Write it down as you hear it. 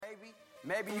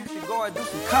Maybe you should go and do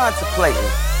some contemplating.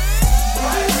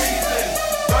 Right reasons,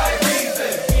 right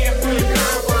reasons. Being pretty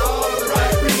girl for all the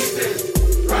right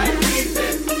reasons. Right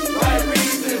reasons, right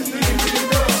reasons. Being pretty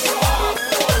girl for all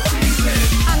 4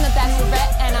 reasons. I'm the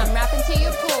Bachelorette and I'm rapping to you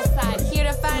poolside. Here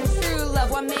to find true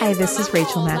love. Hi, this is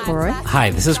Rachel McElroy.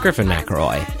 Hi, this is Griffin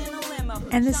McElroy.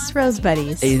 And this is Rose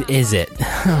Buddies. Is it?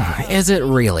 Is it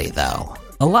really, though?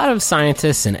 A lot of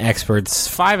scientists and experts,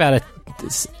 5 out of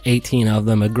 18 of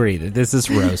them, agree that this is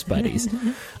Rose Buddies.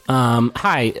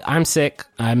 Hi, I'm sick.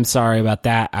 I'm sorry about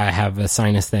that. I have a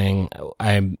sinus thing.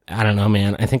 I don't know,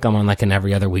 man. I think I'm on like an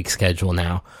every other week schedule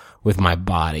now with my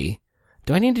body.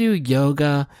 Do I need to do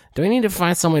yoga? Do I need to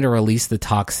find some way to release the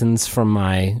toxins from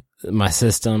my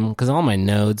system? Because all my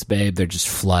nodes, babe, they're just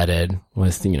flooded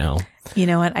with, You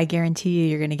know what? I guarantee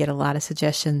you're going to get a lot of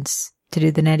suggestions to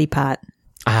do the neti pot.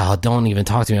 Oh, don't even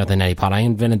talk to me about the neti pot. I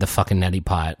invented the fucking neti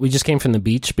pot. We just came from the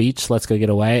beach. Let's go get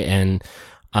away. And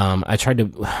I tried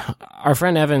to... Our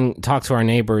friend Evan talked to our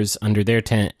neighbors under their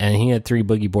tent, and he had 3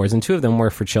 boogie boards, and 2 of them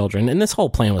were for children. And this whole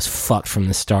plan was fucked from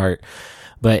the start.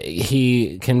 But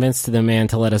he convinced the man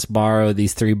to let us borrow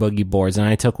these 3 boogie boards, and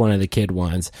I took one of the kid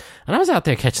ones. And I was out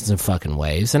there catching some fucking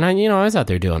waves, and I was out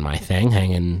there doing my thing,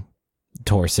 hanging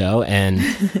torso, and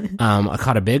I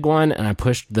caught a big one, and I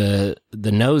pushed the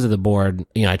nose of the board.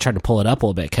 I tried to pull it up a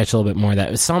little bit, catch a little bit more of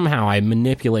that. Somehow I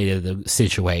manipulated the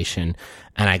situation,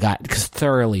 and I got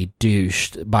thoroughly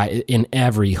douched in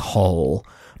every hole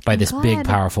by this big,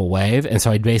 powerful wave. And so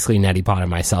I basically neti potted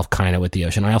myself kind of with the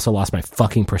ocean. I also lost my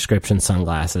fucking prescription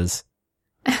sunglasses.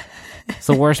 It's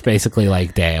the worst, basically,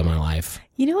 day of my life.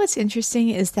 You know what's interesting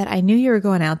is that I knew you were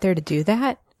going out there to do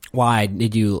that. Why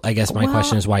did you? I guess my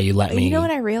question is why you let me. You know what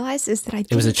I realized is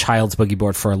that it was a child's boogie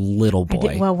board for a little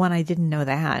boy. I didn't know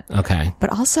that. Okay. But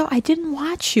also, I didn't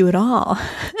watch you at all.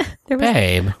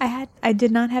 Babe. I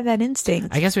did not have that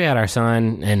instinct. I guess we had our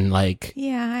son, and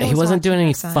he wasn't doing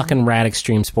any fucking rad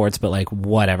extreme sports, but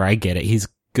whatever. I get it. He's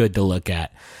good to look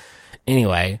at.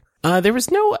 Anyway, there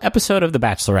was no episode of The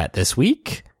Bachelorette this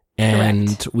week. And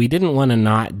Correct. We didn't want to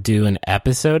not do an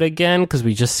episode again because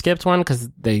we just skipped one because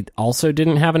they also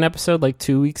didn't have an episode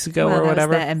 2 weeks ago or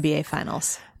whatever. That was the NBA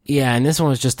Finals. Yeah, and this one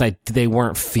was just they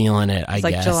weren't feeling it, I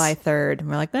guess. July 3rd. And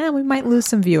we're like, we might lose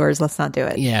some viewers. Let's not do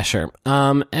it. Yeah, sure.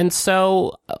 And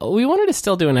so we wanted to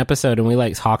still do an episode, and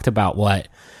we talked about what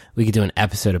we could do an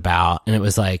episode about. And it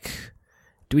was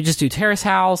do we just do Terrace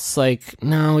House?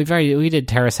 No, we did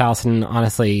Terrace House, and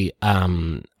honestly,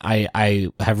 I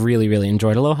have really, really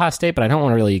enjoyed Aloha State, but I don't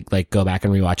want to really go back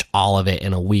and rewatch all of it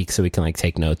in a week so we can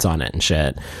take notes on it and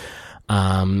shit.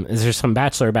 Is there some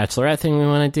Bachelorette thing we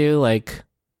want to do?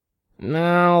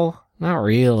 No, not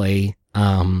really.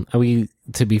 We,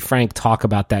 to be frank, talk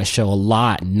about that show a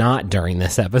lot, not during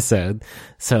this episode.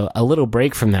 So a little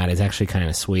break from that is actually kind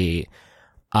of sweet.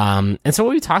 And so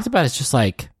what we talked about is just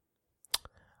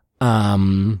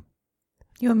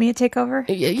you want me to take over?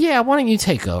 Yeah, why don't you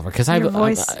take over? Because your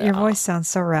voice sounds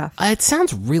so rough. It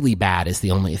sounds really bad is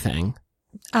the only thing.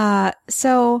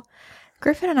 So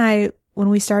Griffin and I, when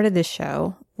we started this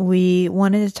show, we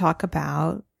wanted to talk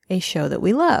about a show that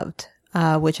we loved,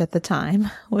 which at the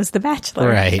time was The Bachelor.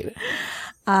 Right.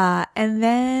 And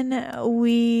then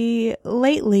we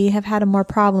lately have had a more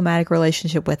problematic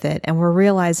relationship with it. And we're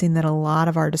realizing that a lot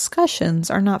of our discussions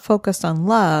are not focused on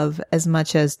love as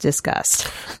much as disgust.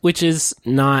 Which is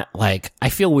not I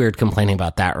feel weird complaining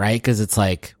about that, right? Because it's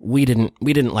we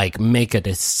didn't make a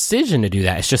decision to do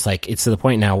that. It's just it's to the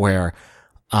point now where,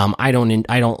 I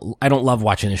don't love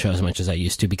watching the show as much as I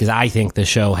used to because I think the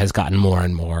show has gotten more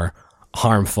and more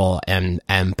harmful and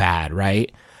bad,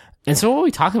 right? And so what we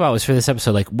talked about was for this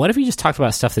episode, what if we just talked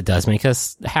about stuff that does make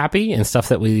us happy and stuff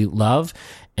that we love,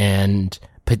 and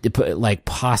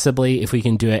possibly if we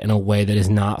can do it in a way that is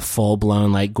not full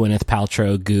blown Gwyneth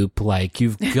Paltrow goop,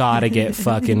 you've got to get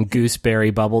fucking gooseberry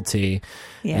bubble tea.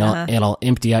 Yeah. It'll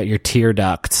empty out your tear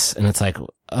ducts, and it's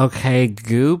okay,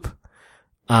 goop.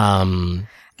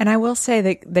 And I will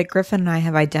say that Griffin and I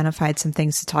have identified some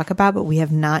things to talk about, but we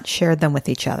have not shared them with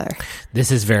each other. This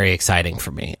is very exciting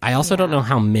for me. I also don't know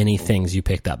how many things you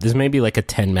picked up. This may be a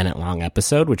 10-minute long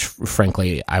episode, which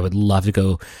frankly, I would love to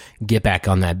go get back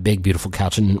on that big, beautiful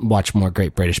couch and watch more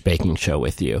Great British Baking Show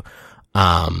with you.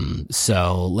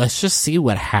 So let's just see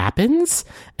what happens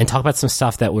and talk about some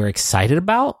stuff that we're excited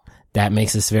about that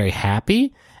makes us very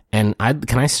happy. And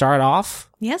can I start off?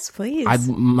 Yes, please.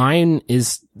 Mine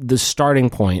is the starting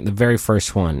point, the very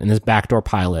first one, and this backdoor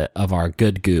pilot of our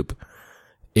good goop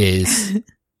is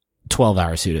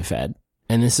 12-hour Sudafed.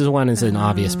 And this is an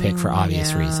obvious pick for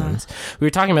obvious reasons. We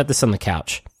were talking about this on the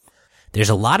couch. There's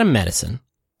a lot of medicine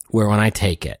where when I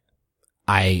take it,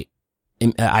 I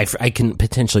I can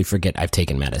potentially forget I've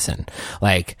taken medicine.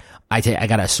 Like I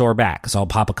got a sore back, so I'll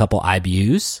pop a couple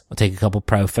Ibus, I'll take a couple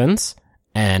Profens,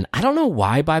 and I don't know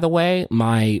why, by the way,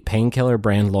 my painkiller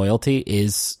brand loyalty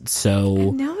is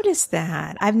so. Notice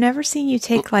that. I've never seen you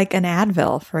take like an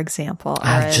Advil, for example.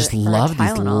 I just love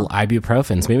these little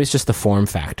ibuprofens. Maybe it's just the form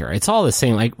factor. It's all the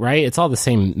same, like, right? It's all the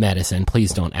same medicine.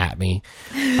 Please don't at me.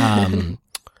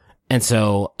 And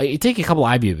so you take a couple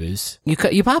Ibus,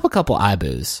 you pop a couple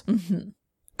Ibus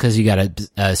because you got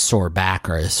a sore back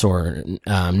or a sore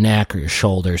neck or your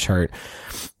shoulders hurt.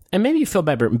 And maybe you feel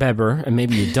better, and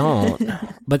maybe you don't.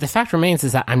 But the fact remains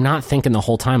is that I'm not thinking the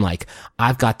whole time, like,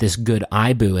 I've got this good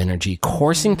Ibu energy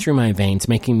coursing through my veins,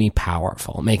 making me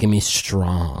powerful, making me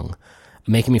strong,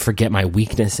 making me forget my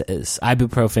weaknesses.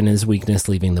 Ibuprofen is weakness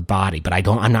leaving the body, but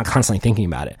I'm not constantly thinking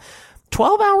about it.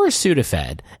 12 hours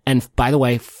Sudafed. And by the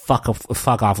way, fuck off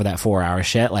with that 4-hour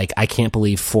shit. Like, I can't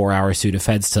believe 4-hour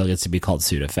Sudafed still gets to be called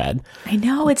Sudafed. I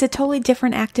know, it's a totally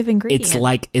different active ingredient.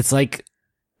 It's like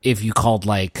if you called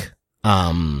like,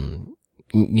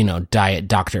 Diet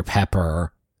Dr.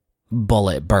 Pepper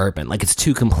Bullet Bourbon. Like, it's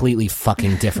two completely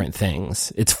fucking different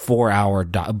things. It's 4-hour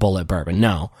Bullet Bourbon.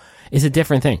 No, it's a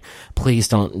different thing. Please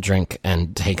don't drink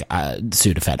and take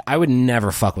Sudafed. I would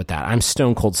never fuck with that. I'm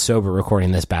stone cold sober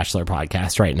recording this Bachelor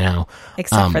podcast right now.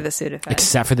 Except for the Sudafed.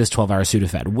 Except for this 12-hour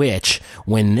Sudafed, which,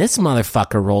 when this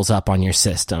motherfucker rolls up on your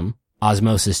system,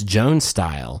 Osmosis Jones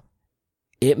style,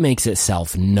 it makes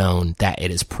itself known that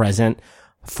it is present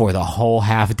for the whole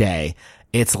half day.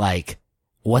 It's like,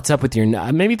 what's up with your,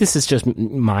 maybe this is just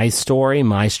my story,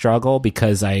 my struggle,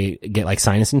 because I get like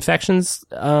sinus infections,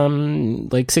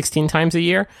 like 16 times a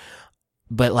year.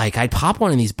 But like, I'd pop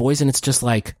one of these boys and it's just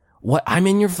like, what? I'm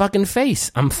in your fucking face.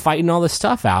 I'm fighting all this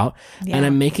stuff out and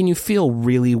I'm making you feel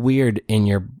really weird in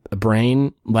your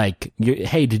brain. Like,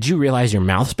 hey, did you realize your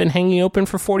mouth's been hanging open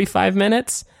for 45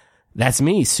 minutes? That's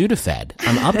me, Sudafed.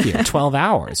 I'm up here 12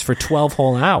 hours for 12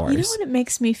 whole hours. You know what it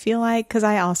makes me feel like? Because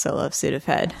I also love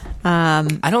Sudafed.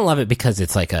 I don't love it because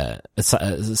it's like a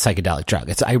psychedelic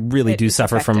drug. I really do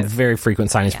suffer from very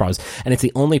frequent sinus problems. And it's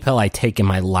the only pill I take in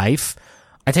my life.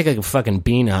 I take like a fucking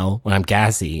Beano when I'm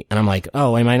gassy. And I'm like,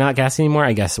 oh, am I not gassy anymore?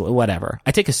 I guess whatever.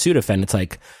 I take a Sudafed and it's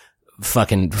like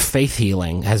fucking faith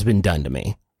healing has been done to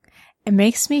me. It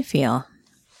makes me feel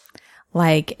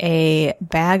like a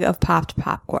bag of popped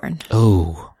popcorn.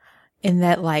 Oh. In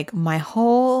that, like, my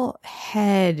whole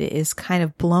head is kind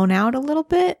of blown out a little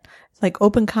bit, like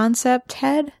open concept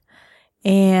head,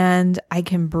 and I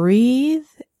can breathe,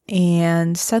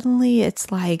 and suddenly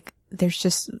it's like there's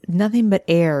just nothing but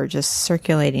air just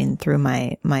circulating through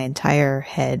my entire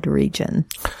head region.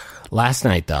 Last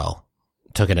night, though,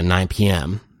 took it at 9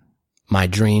 p.m. My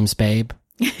dreams, babe,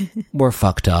 were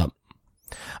fucked up.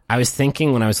 I was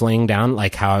thinking when I was laying down,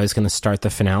 like, how I was going to start the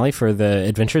finale for the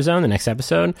Adventure Zone, the next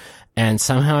episode, and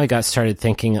somehow I got started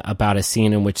thinking about a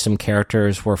scene in which some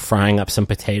characters were frying up some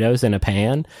potatoes in a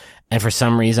pan, and for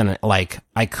some reason, like,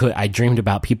 I dreamed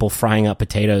about people frying up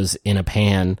potatoes in a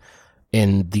pan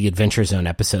in the Adventure Zone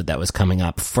episode that was coming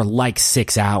up for like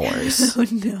 6 hours. Oh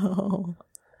no.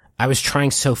 I was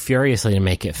trying so furiously to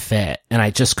make it fit, and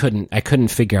I couldn't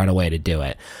figure out a way to do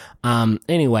it.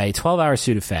 Anyway, 12-hour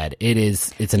Sudafed.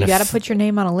 You got to put your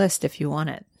name on a list if you want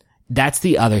it. That's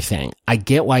the other thing. I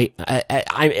get why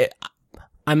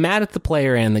I'm mad at the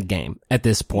player and the game at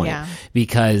this point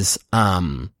because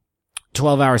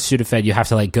 12-hour Sudafed, you have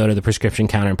to like go to the prescription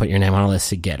counter and put your name on a list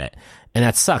to get it. And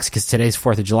that sucks because today's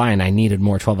 4th of July and I needed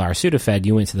more 12-hour Sudafed.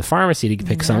 You went to the pharmacy to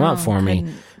pick some up for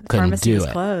me. Couldn't do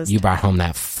it. Closed. You brought home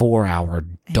that 4-hour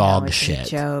dog shit. It's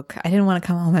a joke. I didn't want to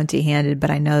come home empty-handed, but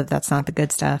I know that that's not the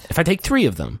good stuff. If I take 3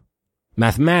 of them,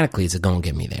 mathematically, is it going to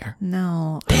get me there?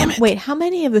 No. Damn it. Wait, how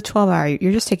many of the 12-hour?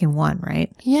 You're just taking 1,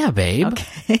 right? Yeah, babe.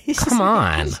 Okay. Come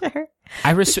on. Sure.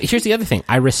 Here's the other thing.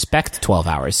 I respect 12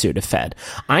 hours Sudafed.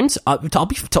 I'll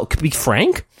be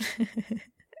frank.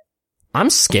 I'm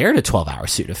scared of 12-hour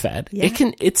Sudafed.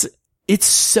 Yeah. It's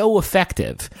so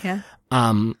effective. Yeah.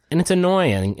 And it's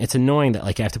annoying. It's annoying that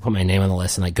like I have to put my name on the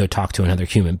list and like go talk to another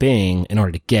human being in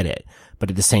order to get it. But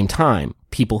at the same time,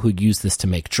 people who use this to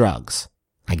make drugs,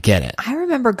 I get it. I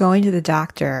remember going to the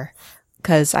doctor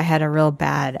because I had a real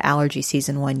bad allergy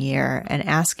season one year and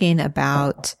asking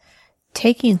about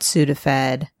taking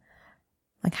Sudafed,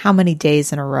 like how many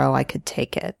days in a row I could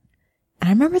take it. And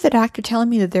I remember the doctor telling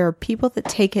me that there are people that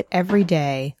take it every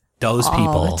day. Those all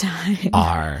people the time.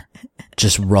 are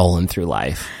just rolling through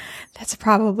life. That's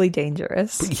probably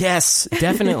dangerous. Yes,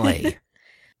 definitely.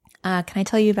 Can I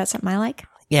tell you about something I like?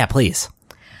 Yeah, please.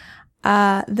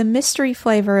 The mystery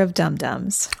flavor of Dum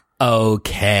Dums.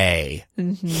 Okay.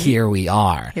 Here we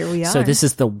are. Here we So are. this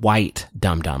is the white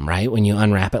Dum Dum, right? When you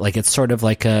unwrap it, like it's sort of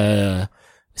like a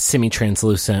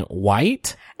semi-translucent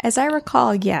white, As I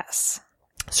recall, yes.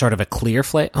 sort of a clear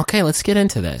flavor. Okay, let's get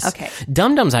into this. Okay.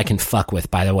 Dum Dums I can fuck with,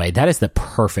 by the way. That is the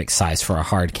perfect size for a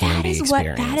hard candy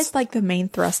experience. That is like the main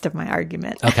thrust of my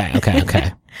argument.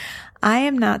 Okay. I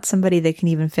am not somebody that can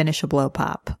even finish a blow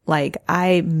pop. Like,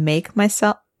 I make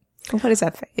myself. What is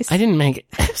that face? I didn't make it.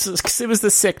 It was the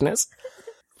sickness.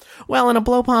 Well, in a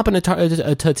blow pop and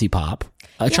a Tootsie Pop,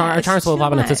 a Charms blow too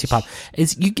pop and a Tootsie much. Pop,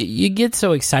 is you get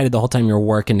so excited the whole time you're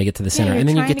working to get to the center, You're and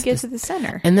then you trying get to get to the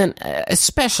center. and then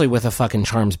especially with a fucking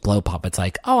Charms blow pop, it's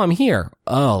like, oh, I'm here.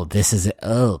 Oh, this is it.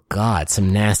 Oh God,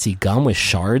 some nasty gum with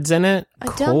shards in it. A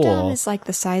Cool. Dum Dum is like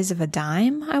the size of a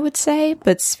dime, I would say,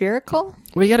 but spherical.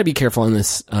 We got to be careful in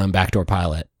this backdoor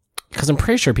pilot because I'm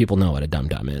pretty sure people know what a Dum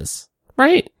Dum is,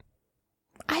 right?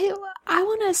 I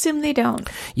want to assume they don't.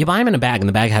 You buy them in a bag, and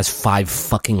the bag has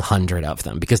 500 of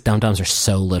them because Dum Dums are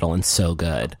so little and so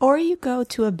good. Or you go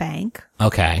to a bank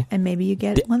Okay. and maybe you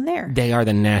get one there. They are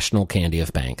the national candy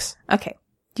of banks. Okay.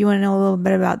 Do you want to know a little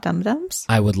bit about Dum Dums?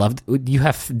 I would love to. You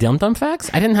have Dum Dum facts?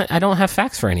 I don't have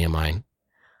facts for any of mine.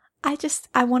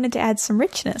 I wanted to add some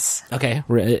richness. Okay.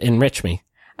 Enrich me.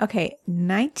 Okay.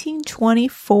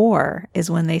 1924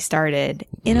 is when they started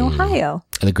in Ohio.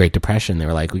 The Great Depression, they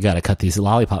were like, we got to cut these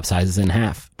lollipop sizes in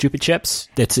half. Chupa Chips,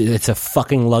 it's a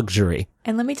fucking luxury.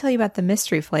 And let me tell you about the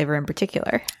mystery flavor in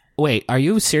particular. Wait, are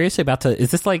you seriously about to,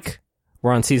 is this like,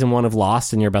 we're on season 1 of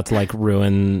Lost and you're about to like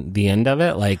ruin the end of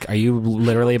it? Like, are you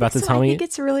literally about to So tell I me? think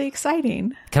it's really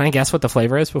exciting. Can I guess what the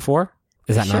flavor is before?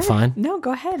 Is that not Sure. fun? No,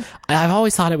 go ahead. I've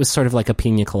always thought it was sort of like a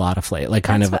pina colada flavor, like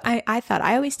kind That's of what I thought.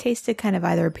 I always tasted kind of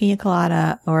either a pina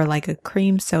colada or like a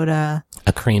cream soda.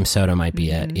 a cream soda might be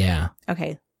Mm-hmm. it. Yeah.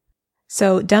 Okay.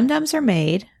 So Dum Dums are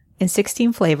made in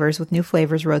 16 flavors with new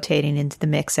flavors rotating into the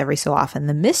mix every so often.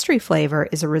 The mystery flavor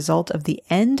is a result of the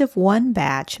end of one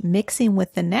batch mixing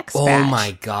with the next Oh batch.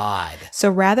 my God.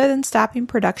 So rather than stopping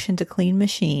production to clean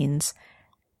machines,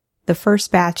 the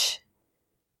first batch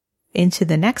into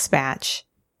the next batch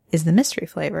is the mystery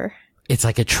flavor. It's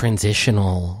like a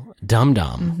transitional Dum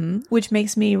Dum. Which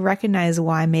makes me recognize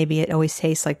why maybe it always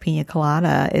tastes like pina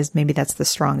colada, is maybe that's the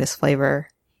strongest flavor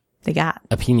they got.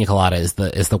 A pina colada is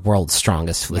the world's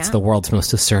strongest. It's Yeah. the world's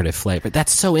most assertive flavor.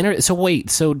 That's so interesting. So wait,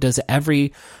 so does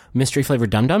every mystery flavor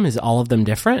Dum Dum, is all of them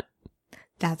different?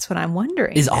 That's what I'm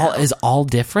wondering. Is now. all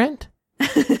different?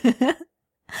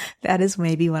 That is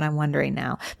maybe what I'm wondering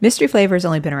now. Mystery flavor has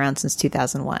only been around since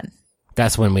 2001.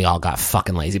 That's when we all got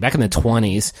fucking lazy. Back in the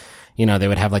 20s, you know, they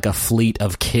would have like a fleet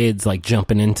of kids like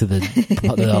jumping into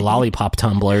the lollipop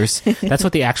tumblers. That's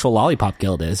what the actual Lollipop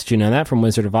Guild is. Do you know that from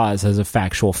Wizard of Oz as a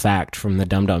factual fact from the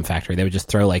Dum Dum factory? They would just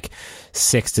throw like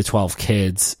 6 to 12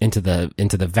 kids into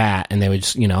the vat, and they would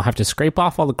just, you know, have to scrape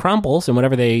off all the crumbles and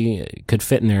whatever they could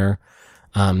fit in their,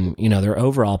 you know, their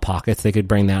overall pockets. They could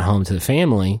bring that home to the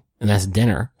family, and that's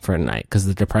dinner for the night because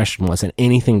the Depression wasn't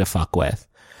anything to fuck with.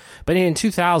 But in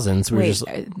 2000s, we were Wait, just...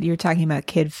 you're talking about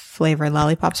kid flavor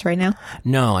lollipops right now?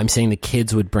 No, I'm saying the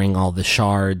kids would bring all the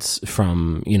shards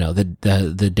from, you know, the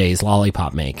day's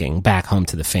lollipop making back home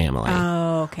to the family.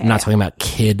 Oh, okay. I'm not talking about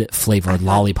kid flavored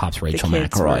lollipops, Rachel The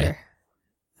kids McElroy. were-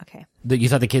 Okay. You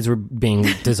thought the kids were being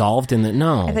dissolved in the...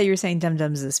 No. I thought you were saying Dum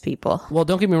Dums as people. Well,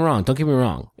 don't get me wrong.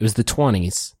 It was the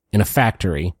 20s in a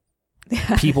factory.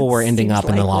 People were ending Seems up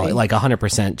in the likely. like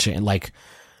 100% like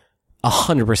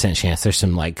 100% chance there's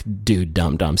some like dude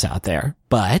Dum Dums out there.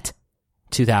 But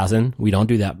 2000, we don't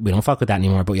do that. We don't fuck with that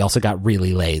anymore. But we also got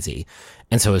really lazy,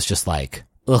 and so it's just like,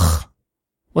 ugh,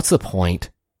 what's the point?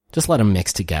 Just let them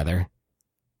mix together.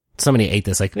 Somebody ate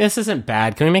this, like, this isn't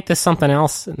bad. Can we make this something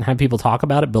else and have people talk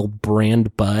about it? Build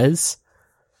brand buzz.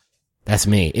 That's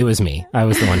me. It was me. I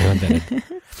was the one who invented.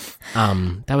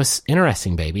 That was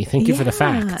interesting, baby. Thank you for the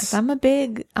facts. I'm a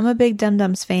big Dum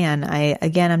Dums fan.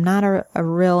 I'm not a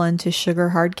real into sugar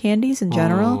hard candies in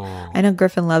general. Oh. I know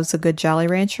Griffin loves a good Jolly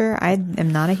Rancher. I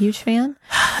am not a huge fan.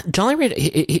 Jolly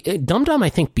Rancher, Dum Dum, I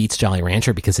think beats Jolly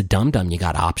Rancher because a Dum Dum, you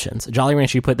got options. A Jolly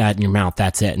Rancher, you put that in your mouth,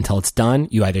 that's it. Until it's done,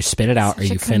 you either spit it out or Such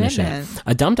a you finish it. commitment.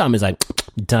 A Dum Dum is like,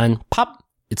 done, pop,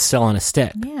 it's still on a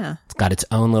stick. Yeah. It's got its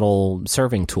own little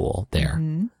serving tool there.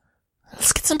 Mm-hmm.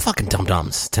 Let's get some fucking Dum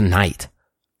Dums tonight.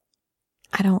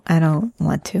 I don't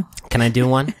want to. Can I do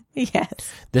one? Yes.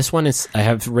 This one is, I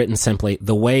have written simply,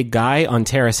 the way Guy on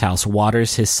Terrace House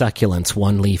waters his succulents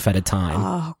one leaf at a time.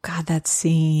 Oh God, that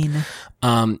scene.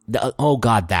 Oh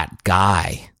God, that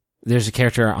guy. There's a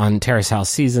character on Terrace House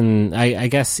season. I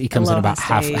guess he comes in Aloha about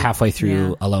State. halfway through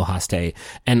Yeah. Aloha State.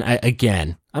 And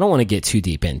I don't want to get too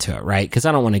deep into it, right? Because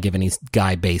I don't want to give any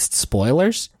guy-based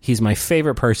spoilers. He's my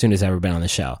favorite person who's ever been on the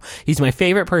show. He's my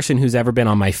favorite person who's ever been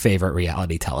on my favorite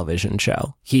reality television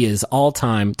show. He is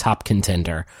all-time top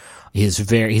contender. He's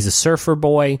a surfer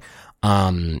boy.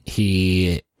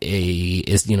 He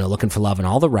is, looking for love in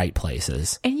all the right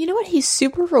places. And you know what? He's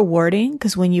super rewarding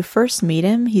because when you first meet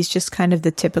him, he's just kind of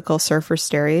the typical surfer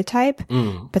stereotype.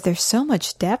 But there's so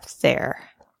much depth there.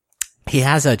 He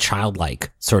has a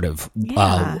childlike sort of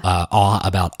awe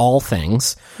about all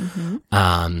things.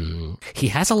 He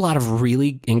has a lot of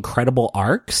really incredible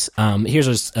arcs.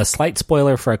 Here's a slight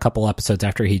spoiler for a couple episodes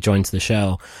after he joins the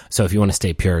show. So if you want to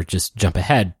stay pure, just jump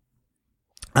ahead.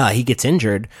 He gets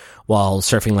injured while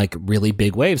surfing like really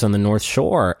big waves on the North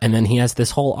Shore. And then he has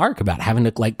this whole arc about having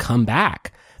to like come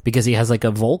back because he has like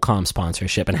a Volcom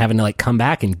sponsorship and having to like come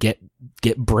back and get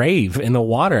brave in the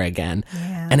water again.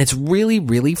 Yeah. And it's really,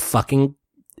 really fucking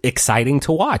exciting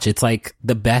to watch. It's like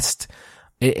the best.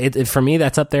 It for me,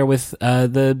 that's up there with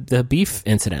the beef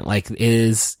incident. Like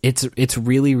it's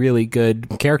really, really good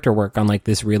character work on like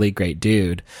this really great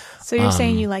dude. So you're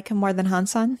saying you like him more than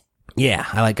Hansan? Yeah,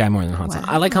 I like Guy more than Hansan.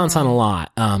 Wow. I like Hansan a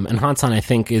lot. And Hansan, I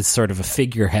think, is sort of a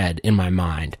figurehead in my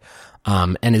mind.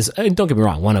 And is, don't get me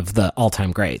wrong, one of the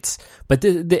all-time greats. But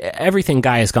everything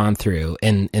Guy has gone through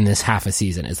in this half a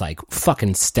season is like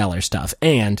fucking stellar stuff.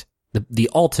 And the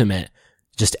ultimate,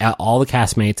 just all the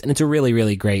castmates, and it's a really,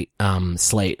 really great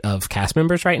slate of cast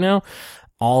members right now.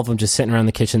 All of them just sitting around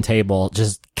the kitchen table,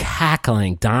 just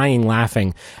cackling, dying,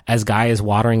 laughing as Guy is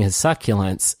watering his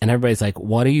succulents. And everybody's like,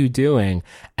 what are you doing?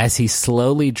 As he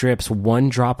slowly drips one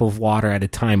drop of water at a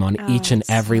time on each and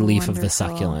every leaf of the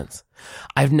succulents.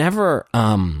 I've never,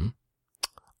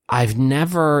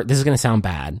 this is going to sound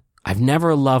bad. I've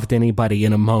never loved anybody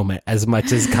in a moment as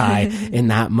much as Guy in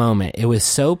that moment. It was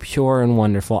so pure and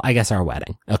wonderful. I guess our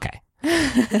wedding. Okay.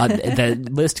 The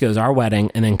list goes our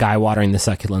wedding and then Guy watering the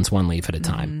succulents one leaf at a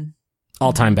time.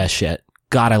 All time best shit.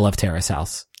 God, I love Terrace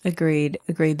House. Agreed.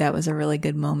 That was a really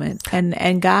good moment.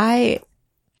 And Guy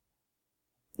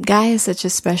is such a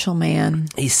special man.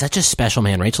 He's such a special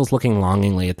man. Rachel's looking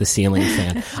longingly at the ceiling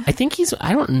fan.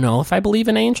 I don't know if I believe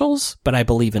in angels, but I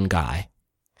believe in Guy.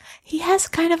 He has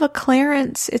kind of a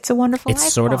Clarence. It's a Wonderful Life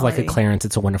It's sort of like a Clarence.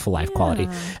 It's a Wonderful Life quality.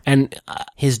 And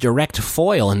his direct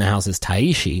foil in the house is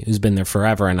Taishi, who's been there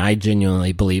forever, and I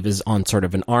genuinely believe is on sort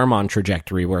of an Armand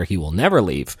trajectory where he will never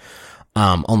leave.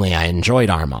 Only I enjoyed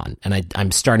Armand, and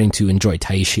I'm starting to enjoy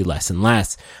Taishi less and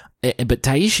less. But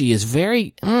Taishi is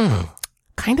very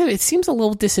kind of, it seems a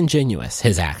little disingenuous,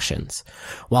 his actions,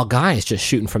 while Guy is just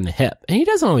shooting from the hip. And he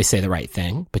doesn't always say the right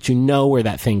thing, but you know where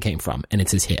that thing came from, and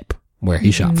it's his hip. Where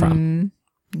he shot from.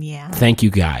 Yeah. Thank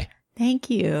you, Guy. Thank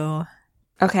you.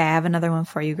 Okay, I have another one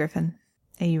for you, Griffin.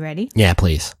 Are you ready? Yeah,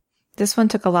 please. This one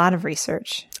took a lot of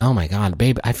research. Oh my God,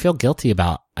 babe, I feel guilty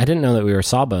about. I didn't know that we were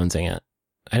sawbonesing it.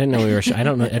 I didn't know we were. I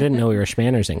didn't know we were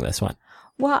schmannersing this one.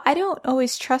 Well, I don't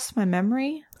always trust my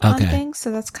memory on things, so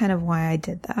that's kind of why I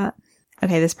did that.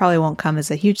 Okay, this probably won't come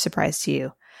as a huge surprise to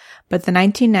you, but the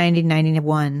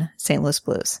 1990-91 St. Louis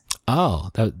Blues. Oh,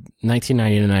 the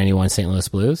 1990-91 St. Louis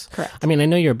Blues? Correct. I mean, I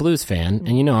know you're a blues fan,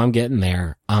 and you know I'm getting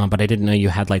there, but I didn't know you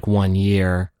had like 1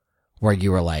 year where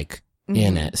you were like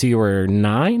in it. So you were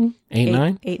 9?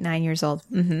 9? 9 years old.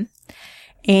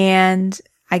 And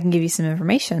I can give you some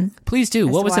information. Please do.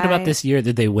 What was it about this year?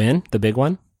 Did they win the big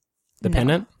one? The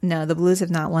pennant? No, the Blues have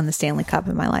not won the Stanley Cup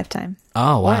in my lifetime.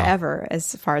 Oh, wow. Or ever,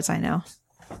 as far as I know.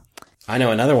 I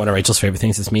know another one of Rachel's favorite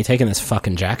things is me taking this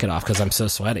fucking jacket off because I'm so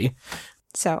sweaty.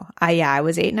 So, I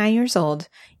was 9 years old,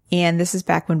 and this is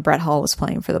back when Brett Hull was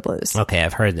playing for the Blues. Okay,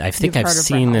 I've heard. I think I've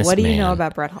seen this. What do you man. know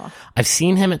about Brett Hull? I've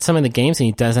seen him at some of the games, and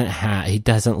he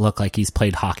doesn't look like he's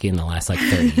played hockey in the last like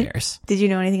 30 years. Did you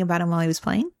know anything about him while he was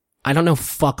playing? I don't know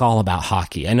fuck all about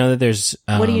hockey. I know that there's.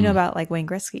 What do you know about like Wayne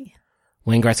Gretzky?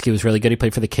 Wayne Gretzky was really good. He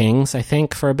played for the Kings, I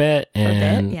think, for a bit.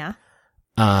 Yeah.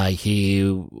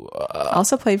 He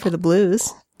also played for the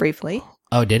Blues briefly.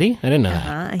 Oh, did he? I didn't know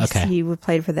that. Okay. He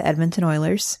played for the Edmonton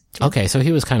Oilers. Too. Okay, so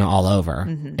he was kind of all over.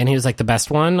 And he was like the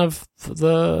best one of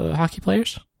the hockey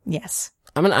players? Yes.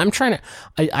 I mean, I'm trying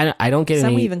to... I don't get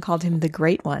Some any... even called him the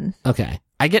Great One. Okay.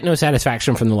 I get no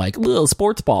satisfaction from the like, little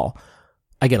sports ball.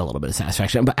 I get a little bit of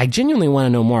satisfaction, but I genuinely want to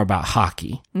know more about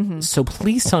hockey. So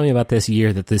please tell me about this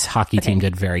year that this hockey team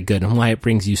did very good and why it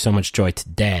brings you so much joy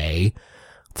today,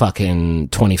 fucking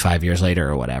 25 years later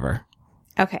or whatever.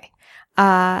 Okay.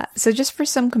 So just for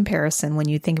some comparison, when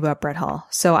you think about Brett Hull,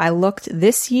 so I looked,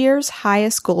 this year's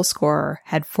highest goal scorer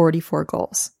had 44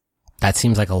 goals. That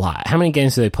seems like a lot. How many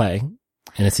games do they play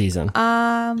in a season?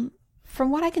 From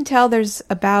what I can tell, there's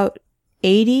about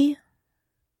 80,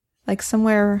 like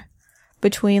somewhere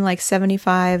between like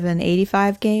 75 and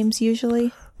 85 games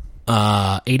usually?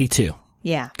 82.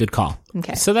 Yeah. Good call.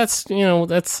 Okay. So that's,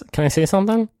 can I say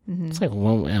something? It's like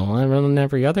one in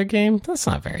every other game. That's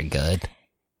not very good.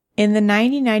 In the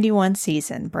 90-91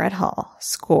 season, Brett Hull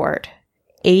scored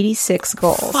 86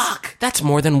 goals. Fuck. That's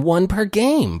more than one per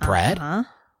game, Brett. Uh-huh.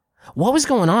 What was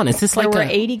going on? Is this There like were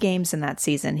 80 games in that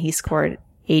season. He scored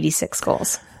 86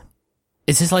 goals.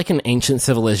 Is this like an ancient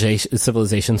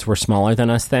civilizations were smaller than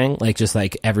us thing? Like just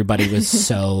like everybody was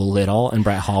so little and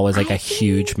Brett Hull was like a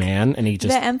huge man and he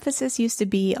just... The emphasis used to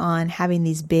be on having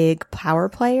these big power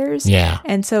players. Yeah.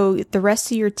 And so the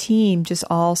rest of your team just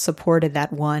all supported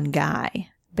that one guy,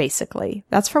 basically.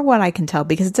 That's for what I can tell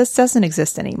because it just doesn't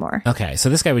exist anymore. Okay, so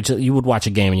this guy you would watch a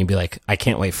game and you'd be like, I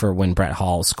can't wait for when Brett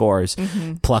Hull scores.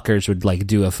 Pluckers would like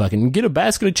do a fucking get a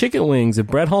basket of chicken wings if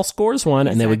Brett Hull scores one,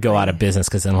 and they would go out of business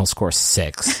because then he'll score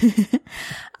 6.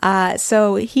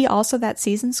 So he also that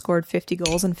season scored 50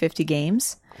 goals in 50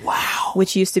 games. Wow.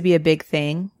 Which used to be a big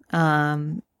thing.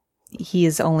 He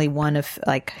is only one of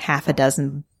like half a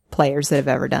dozen players that have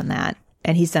ever done that.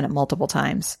 And he's done it multiple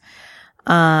times.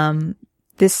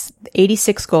 This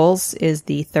 86 goals is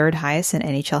the third highest in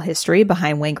NHL history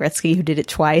behind Wayne Gretzky, who did it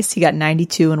twice. He got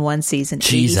 92 in one season,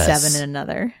 Jesus. 87 in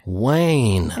another.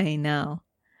 Wayne. I know.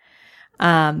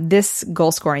 This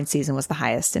goal scoring season was the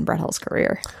highest in Brett Hull's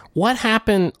career. What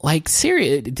happened? Like,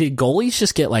 seriously, did goalies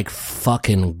just get like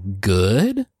fucking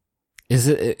good? Is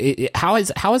how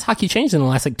has hockey changed in the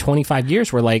last like 25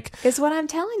 years? Where like is what I'm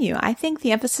telling you. I think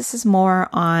the emphasis is more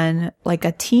on like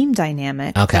a team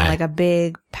dynamic than like a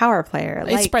big power player.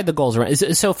 It spread the goals around.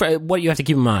 So for what you have to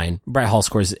keep in mind, Brett Hull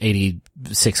scores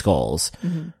 86 goals,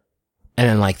 and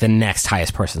then like the next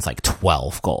highest person's like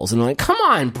 12 goals, and they're like, come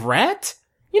on, Brett.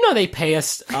 They pay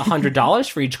us $100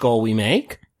 for each goal we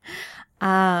make.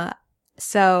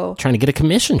 So trying to get a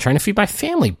commission, trying to feed my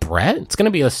family, Brett. It's going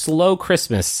to be a slow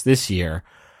Christmas this year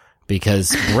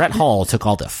because Brett Hull took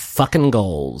all the fucking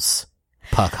goals.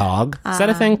 Puck hog. Is that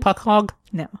a thing? Puck hog?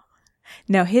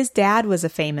 No, his dad was a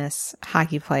famous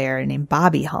hockey player named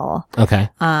Bobby Hull. Okay.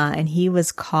 And he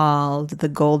was called the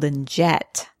Golden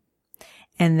Jet.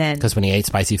 And then because when he ate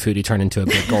spicy food, he turned into a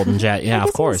big golden jet. Yeah,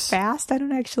 of course. Fast. I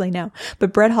don't actually know,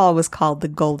 but Brett Hull was called the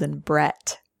Golden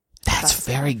Brett. That's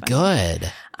very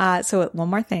good. So one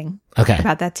more thing okay.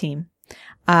 about that team.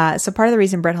 So part of the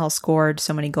reason Brett Hull scored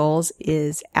so many goals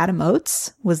is Adam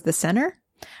Oates was the center.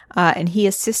 And he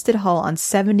assisted Hull on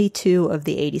 72 of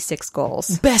the 86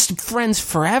 goals. Best friends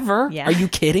forever. Yeah. Are you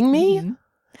kidding me?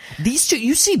 These two,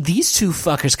 you see these two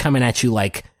fuckers coming at you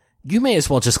like, you may as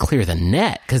well just clear the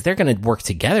net because they're going to work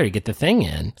together to get the thing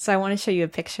in. So I want to show you a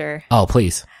picture. Oh,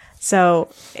 please. So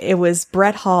it was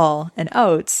Brett Hull and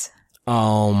Oates.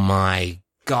 Oh my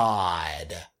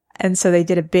God. And so they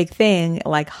did a big thing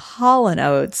like Hull and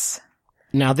Oates.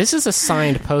 Now, this is a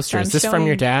signed poster. I'm Is this from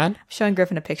your dad? I'm showing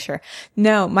Griffin a picture.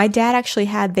 No, my dad actually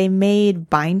they made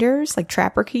binders, like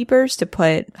trapper keepers to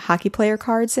put hockey player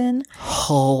cards in.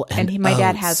 Hull and my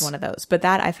dad Oates. has one of those, but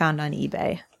that I found on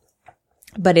eBay.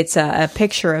 But it's a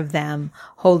picture of them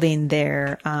holding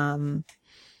their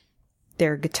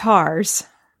guitars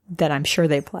that I'm sure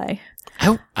they play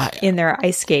in their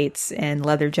ice skates and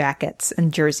leather jackets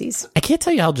and jerseys. I can't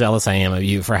tell you how jealous I am of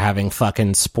you for having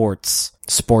fucking sports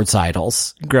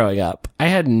idols growing up. I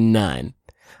had none.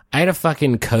 I had a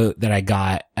fucking coat that I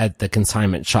got at the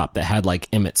consignment shop that had like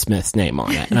Emmett Smith's name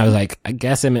on it. And I was like, I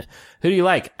guess Emmett. Who do you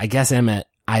like? I guess Emmett.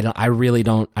 I really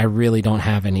don't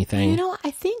have anything.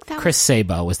 I think that Chris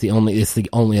Sabo was the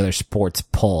only other sports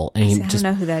pull. And I don't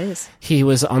know who that is. He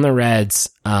was on the Reds,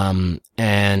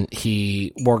 and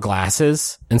he wore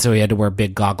glasses. And so he had to wear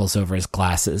big goggles over his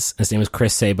glasses. His name was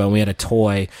Chris Sabo. And we had a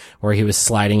toy where he was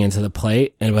sliding into the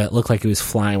plate and it looked like he was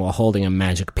flying while holding a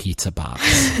magic pizza box.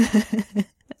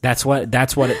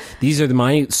 These are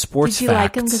my sports facts. Did you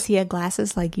like him because he had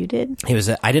glasses like you did?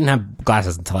 I didn't have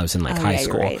glasses until I was in high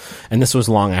school. Right. And this was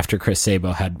long after Chris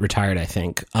Sabo had retired, I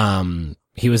think.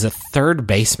 He was a third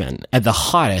baseman at the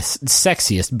hottest,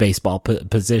 sexiest baseball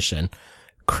position.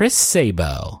 Chris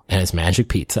Sabo and his magic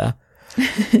pizza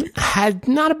had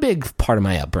not a big part of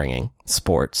my upbringing,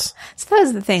 sports. So that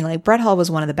was the thing. Like Brett Hull was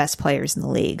one of the best players in the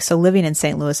league. So living in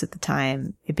St. Louis at the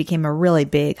time, it became a really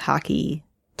big hockey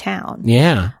town.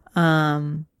 Yeah.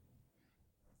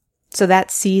 So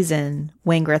that season,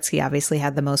 Wayne Gretzky obviously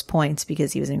had the most points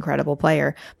because he was an incredible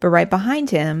player. But right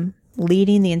behind him,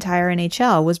 leading the entire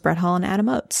NHL, was Brett Hull and Adam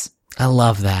Oates. I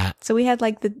love that. So we had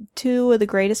like the two of the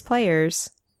greatest players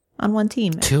on one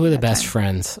team. Two of the best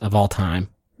friends of all time.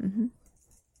 Mm-hmm.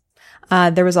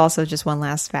 There was also just one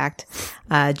last fact.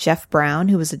 Jeff Brown,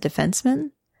 who was a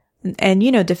defenseman, And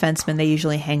defensemen, they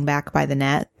usually hang back by the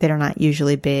net. They're not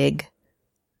usually big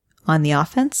on the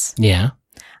offense. Yeah.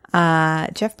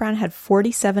 Jeff Brown had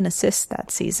 47 assists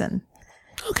that season.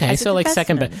 Okay, As a so like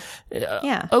second defenseman. best.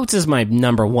 Yeah. Oates is my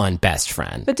number one best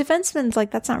friend. But defensemen's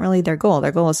that's not really their goal.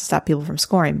 Their goal is to stop people from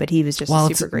scoring, but he was just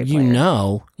a super great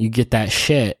player. You get that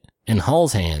shit in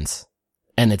Hull's hands,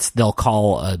 and they'll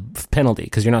call a penalty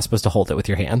because you're not supposed to hold it with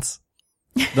your hands.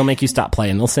 They'll make you stop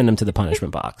playing. They'll send them to the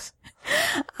punishment box.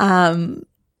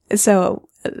 So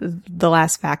the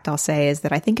last fact I'll say is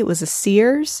that I think it was a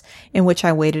Sears in which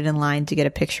I waited in line to get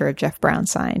a picture of Jeff Brown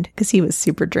signed because he was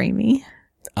super dreamy.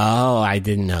 Oh, I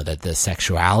didn't know that the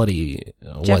sexuality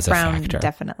Jeff was a Brown factor.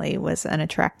 definitely was an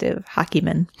attractive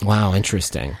hockeyman. Wow,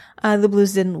 interesting. The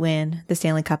Blues didn't win the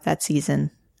Stanley Cup that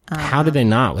season. How did they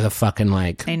not with a fucking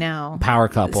I know. power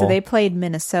couple? So they played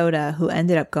Minnesota, who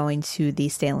ended up going to the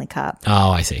Stanley Cup.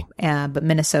 Oh, I see. But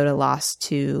Minnesota lost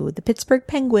to the Pittsburgh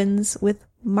Penguins with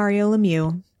Mario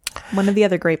Lemieux, one of the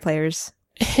other great players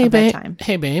of that time.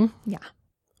 Hey, babe. Yeah.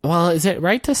 Well, is it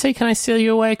right to say, can I steal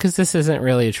you away? Because this isn't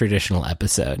really a traditional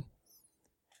episode.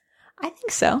 I think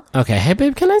so. Okay. Hey,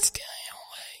 babe, can I steal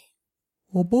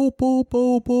you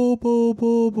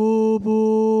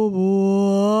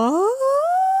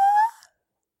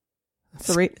It's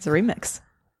a remix.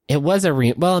 It was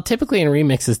well, typically in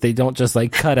remixes, they don't just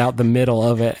cut out the middle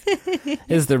of it.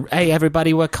 Hey,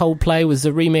 everybody, we're Coldplay was the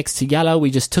remix to Yellow.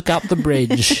 We just took out the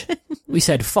bridge. We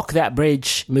said, fuck that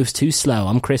bridge. Moves too slow.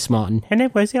 I'm Chris Martin. And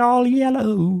it was all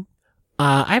yellow.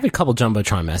 I have a couple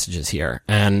Jumbotron messages here.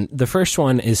 And the first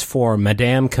one is for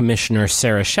Madame Commissioner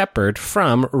Sarah Shepard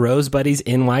from Rose Buddies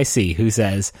NYC, who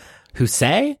says,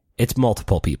 it's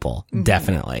multiple people. Mm-hmm.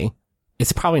 Definitely.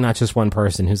 It's probably not just one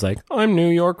person who's like, I'm New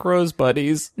York Rose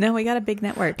Buddies. No, we got a big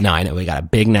network. No, I know we got a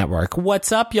big network.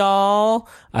 What's up, y'all?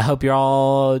 I hope you're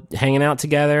all hanging out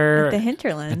together. At the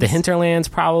Hinterlands. At the Hinterlands,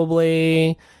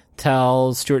 probably.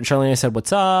 Tell Stuart and Charlene I said,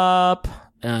 what's up?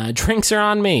 Drinks are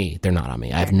on me. They're not on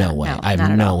me. I have no way. I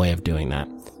have no way of doing that.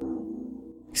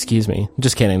 Excuse me.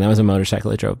 Just kidding. That was a motorcycle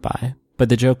that drove by. But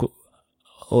the joke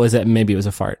was that maybe it was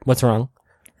a fart. What's wrong?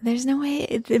 There's no way.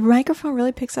 The microphone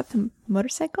really picks up the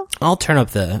motorcycle? I'll turn up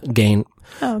the gain.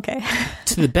 Oh, okay.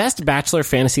 To the best Bachelor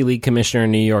Fantasy League commissioner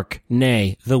in New York,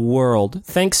 nay, the world,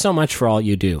 thanks so much for all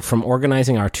you do. From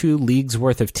organizing our 2 leagues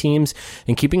worth of teams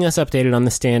and keeping us updated on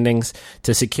the standings,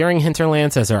 to securing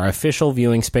Hinterlands as our official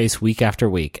viewing space week after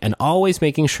week, and always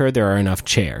making sure there are enough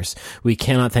chairs. We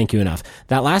cannot thank you enough.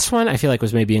 That last one, I feel like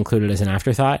was maybe included as an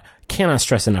afterthought. Cannot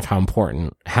stress enough how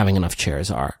important having enough chairs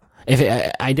are.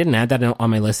 I didn't add that on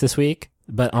my list this week,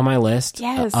 but on my list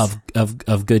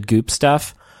of good goop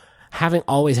stuff,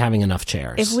 always having enough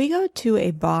chairs. If we go to a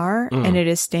bar and it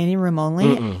is standing room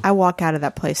only, I walk out of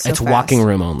that place so it's fast. Walking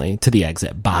room only to the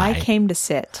exit. Bye. I came to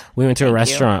sit. We went to a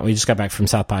restaurant. We just got back from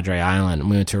South Padre Island.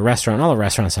 We went to a restaurant. All the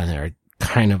restaurants on there are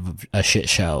kind of a shit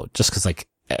show, just because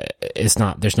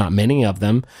there's not many of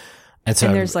them. And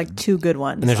there's 2 good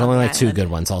ones. And there's only 2 good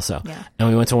ones also. Yeah. And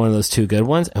we went to one of those 2 good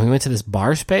ones, and we went to this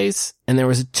bar space, and there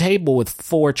was a table with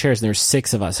 4 chairs, and there were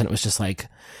 6 of us, and it was just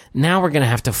now we're gonna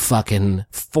have to fucking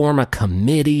form a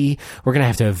committee. We're gonna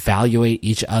have to evaluate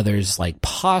each other's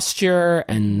posture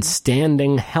and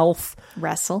standing health.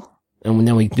 Wrestle. And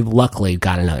then we luckily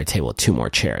got another table with 2 more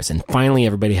chairs, and finally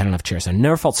everybody had enough chairs. I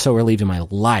never felt so relieved in my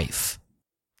life.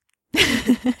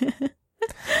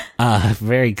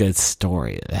 Very good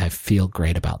story that I feel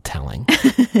great about telling.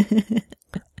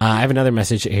 I have another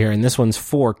message here, and this one's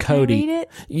for Cody. Can I read it?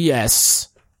 Yes.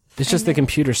 It's just the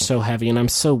computer's so heavy, and I'm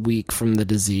so weak from the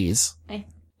disease.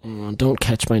 Don't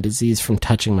catch my disease from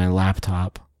touching my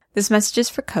laptop. This message is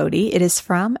for Cody. It is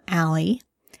from Allie.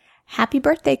 Happy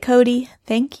birthday, Cody.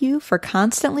 Thank you for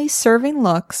constantly serving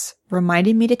looks,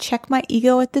 reminding me to check my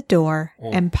ego at the door,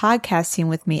 and podcasting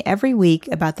with me every week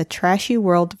about the trashy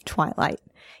world of Twilight.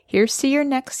 Here's to your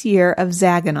next year of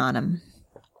zagging on him.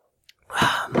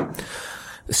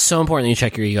 It's so important that you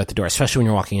check your ego at the door, especially when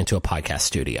you're walking into a podcast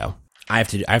studio. I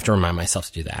have to remind myself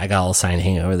to do that. I got a little sign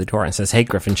hanging over the door and says, "Hey,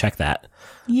 Griffin, check that."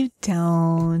 You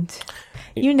don't.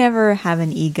 You never have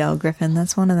an ego, Griffin.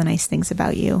 That's one of the nice things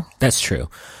about you. That's true.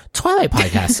 Twilight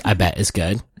podcast, I bet, is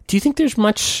good. Do you think there's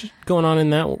much going on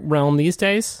in that realm these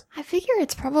days? I figure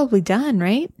it's probably done,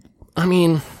 right? I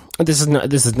mean, this is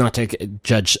not to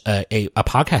judge a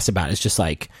podcast about it. It's just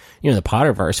the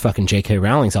Potterverse, fucking J.K.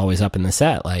 Rowling's always up in the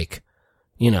set,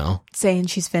 saying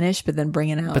she's finished, but then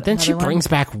bringing out. But then she brings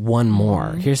back one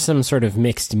more. Here's some sort of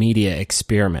mixed media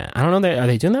experiment. I don't know. Are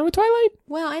they doing that with Twilight?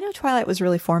 Well, I know Twilight was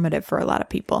really formative for a lot of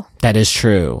people. That is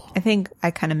true. I think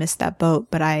I kind of missed that boat,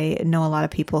 but I know a lot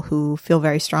of people who feel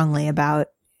very strongly about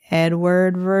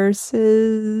Edward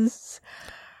versus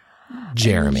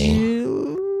Jeremy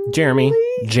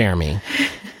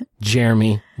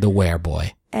the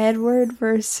wereboy. Edward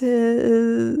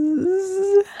versus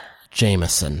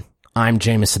Jameson. I'm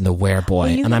Jameson the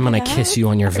wereboy, and I'm going to kiss you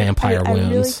on your vampire I really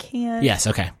wounds. can't. Yes,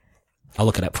 okay. I'll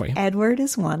look it up for you. Edward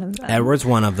is one of them. Edward's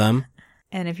one of them.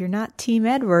 And if you're not Team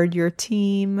Edward, you're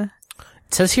Team...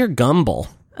 It says here Gumble.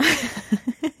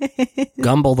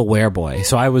 Gumble the wereboy.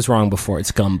 So I was wrong before.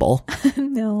 It's Gumble.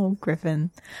 No,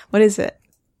 Griffin. What is it?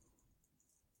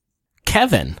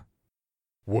 Kevin.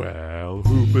 Well,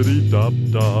 hoopity dop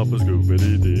dop,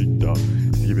 scoopity dee dop,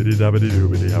 skibbity dabbity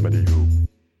doobity habbity hoop.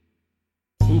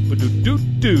 Hoopity doo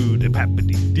doo, the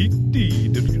pappity dee dee,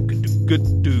 the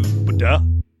good doo ba da.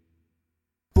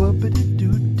 Whoopity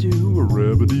doo doo, a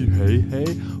rabbity hey hey,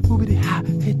 hoopity ha,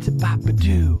 it's a papa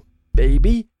doo,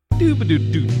 baby. Dooba doo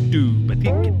doo doo, ba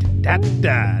dee da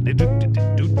da, da doo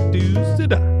doo doo doo,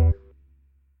 da.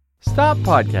 Stop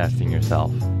podcasting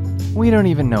yourself. We don't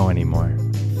even know anymore.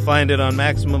 Find it on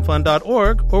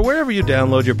MaximumFun.org or wherever you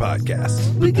download your podcasts.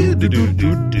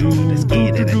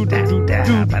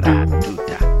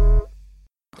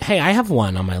 Hey, I have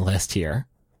one on my list here.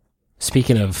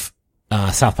 Speaking of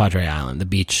South Padre Island, the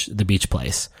beach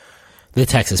place, the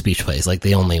Texas beach place, like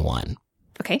the only one.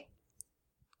 Okay.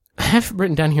 I have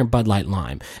written down here Bud Light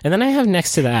Lime, and then I have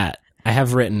next to that I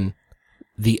have written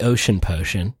the Ocean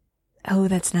Potion, Oh,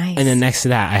 that's nice. and then next to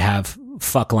that I have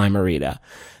Fuck Limerita.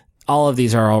 All of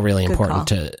these are all really Good important call.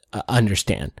 to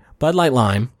understand. Bud Light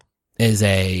Lime is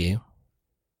a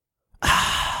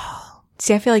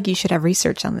See, I feel like you should have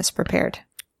research on this prepared.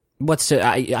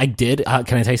 I did.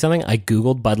 Can I tell you something? I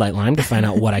Googled Bud Light Lime to find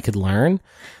out what I could learn.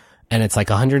 And it's like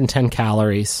 110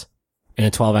 calories in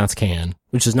a 12-ounce can,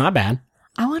 which is not bad.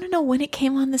 I want to know when it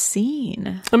came on the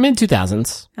scene.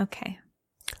 Mid-2000s. Okay.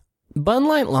 Bud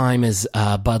Light Lime is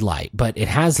Bud Light, but it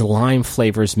has lime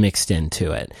flavors mixed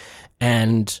into it.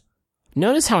 And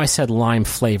notice how I said lime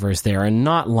flavors there and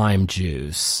not lime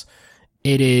juice.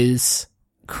 It is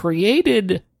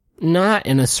created not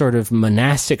in a sort of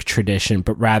monastic tradition,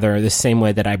 but rather the same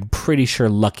way that I'm pretty sure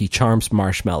Lucky Charms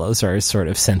marshmallows are sort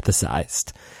of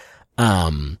synthesized.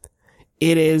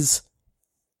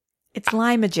 It's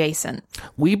lime adjacent.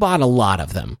 We bought a lot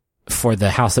of them for the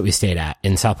house that we stayed at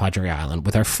in South Padre Island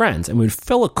with our friends, and we would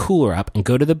fill a cooler up and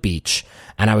go to the beach,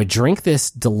 and I would drink this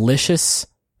delicious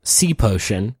sea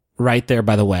potion right there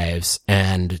by the waves,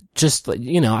 and just,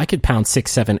 I could pound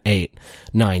 6, 7, 8,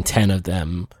 9, 10 of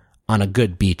them on a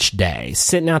good beach day,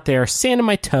 sitting out there, sanding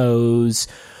my toes,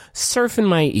 surfing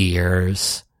my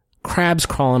ears, crabs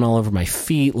crawling all over my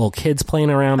feet, little kids playing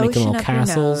around, making Ocean little up your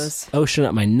castles, nose. ocean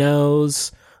up my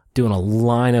nose, doing a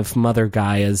line of Mother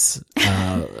Gaia's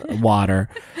water.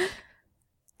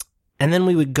 And then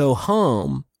we would go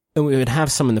home and we would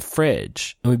have some in the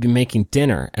fridge and we'd be making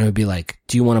dinner and we'd be like,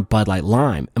 do you want a Bud Light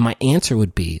Lime? And my answer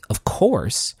would be, of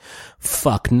course.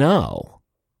 Fuck no.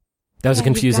 That was a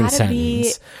confusing you gotta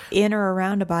sentence. Be in or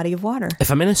around a body of water. If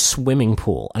I'm in a swimming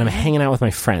pool and I'm hanging out with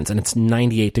my friends and it's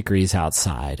 98 degrees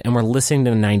outside and we're listening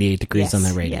to 98 degrees Yes, on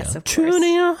the radio. yes, of True course. to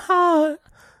your heart.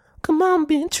 Come on,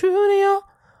 being true to your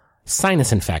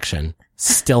sinus infection.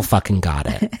 Still fucking got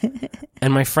it.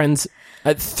 And my friends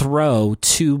throw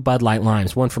 2 Bud Light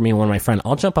Limes, one for me and one for my friend.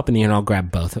 I'll jump up in the air and I'll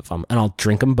grab both of them and I'll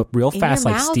drink them, but real In fast,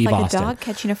 your like mouth, Steve like Austin. a dog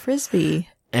catching a frisbee.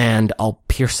 And I'll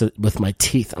pierce it with my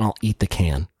teeth and I'll eat the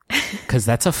can. Because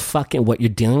that's what you're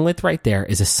dealing with right there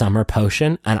is a summer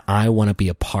potion, and I want to be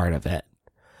a part of it.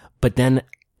 But then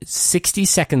 60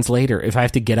 seconds later, if I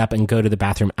have to get up and go to the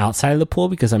bathroom outside of the pool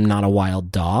because I'm not a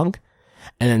wild dog,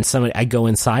 and then I go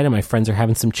inside and my friends are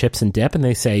having some chips and dip, and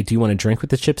they say, do you want to drink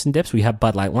with the chips and dips? We have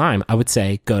Bud Light Lime. I would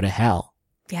say, go to hell.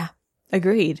 Yeah,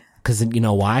 agreed. Because you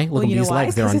know why? Look at these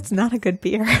legs. They're on. It's not a good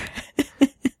beer.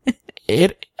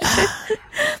 It.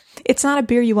 It's not a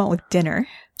beer you want with dinner,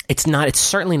 It's not. It's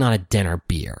certainly not a dinner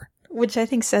beer. which I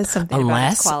think says something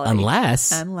about its quality.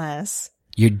 Unless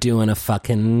you're doing a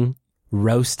fucking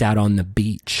roast out on the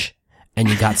beach and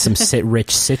you got some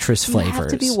rich citrus flavors. You have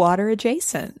to be water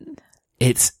adjacent.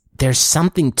 There's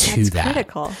something to That's that.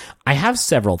 critical. I have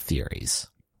several theories.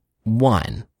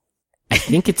 One, I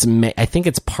think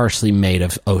it's partially made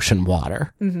of ocean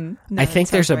water. Mm-hmm. I think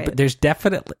there's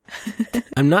definitely.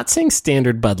 I'm not saying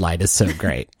standard Bud Light is so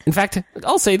great. In fact,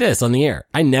 I'll say this on the air: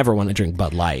 I never want to drink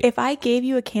Bud Light. If I gave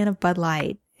you a can of Bud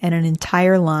Light and an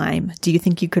entire lime, do you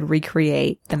think you could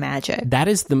recreate the magic? That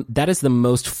is the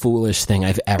most foolish thing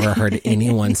I've ever heard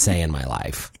anyone say in my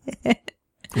life.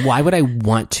 Why would I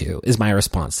want to? Is my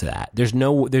response to that. There's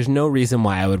no reason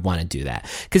why I would want to do that.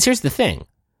 Because here's the thing.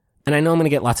 And I know I'm going to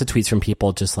get lots of tweets from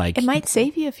people just like... It might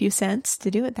save you a few cents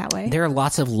to do it that way. There are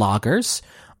lots of loggers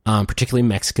particularly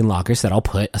Mexican lagers that I'll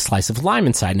put a slice of lime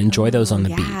inside and enjoy those on the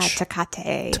beach.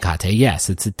 Tecate. Tecate, yes.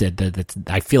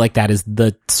 I feel like that is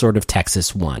the sort of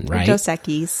Texas one, right? Dos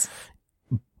Equis.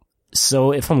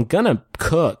 So if I'm gonna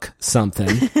cook something,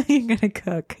 You're gonna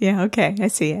cook. Yeah, okay. I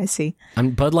see.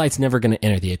 Bud Light's never gonna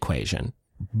enter the equation.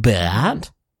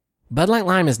 But Bud Light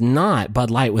Lime is not Bud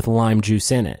Light with lime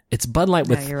juice in it. It's Bud Light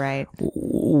No, with you're right.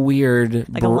 weird,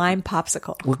 Like a lime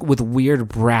popsicle. with weird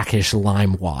brackish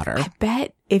lime water. I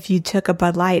bet if you took a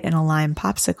Bud Light and a lime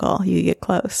popsicle, you get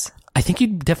close. I think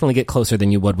you'd definitely get closer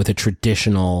than you would with a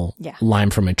traditional Yeah.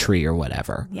 lime from a tree or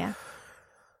whatever. Yeah.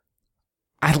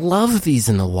 I love these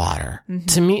in the water.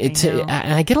 To me, know.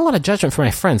 and I get a lot of judgment from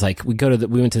my friends. Like we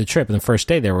went to the trip, and the first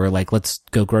day they were like, "Let's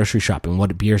go grocery shopping.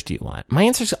 What beers do you want?" My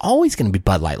answer is always going to be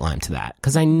Bud Light Lime to that,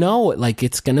 because I know like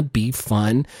it's going to be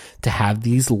fun to have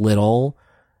these little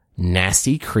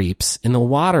nasty creeps in the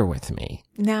water with me.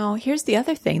 Now, here's the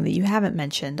other thing that you haven't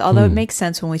mentioned, although it makes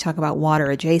sense when we talk about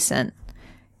water adjacent.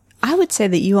 I would say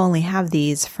that you only have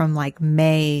these from like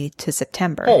May to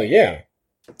September. Oh, yeah.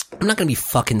 I'm not going to be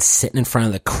fucking sitting in front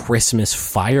of the Christmas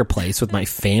fireplace with my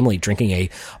family drinking a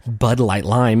Bud Light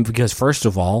Lime because, first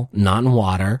of all, not in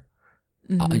water,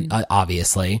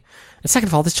 obviously. And second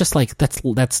of all, that's just like, that's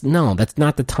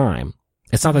not the time.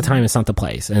 It's not the time, it's not the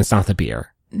place, and it's not the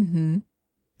beer. Mm-hmm.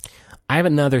 I have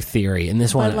another theory, and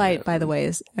this one... Bud Light, by the way,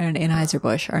 and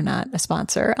Anheuser-Busch are not a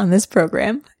sponsor on this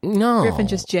program. No. Griffin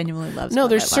just genuinely loves No,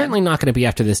 Bud there's Light certainly Lime. not going to be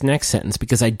after this next sentence,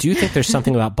 because I do think there's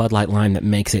something about Bud Light Lime that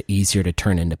makes it easier to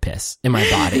turn into piss in my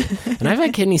body. And I've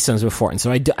had kidney stones before, and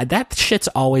so that shit's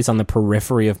always on the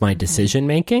periphery of my decision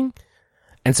making.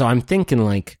 And so I'm thinking,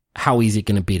 like, how easy it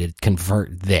going to be to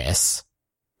convert this,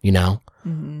 you know?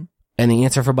 Mm-hmm. And the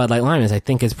answer for Bud Light Lime is I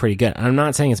think it's pretty good. And I'm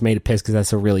not saying it's made of piss, because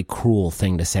that's a really cruel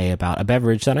thing to say about a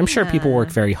beverage that I'm sure people work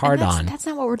very hard And on. That's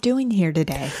not what we're doing here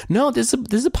today. No, this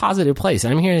is a positive place.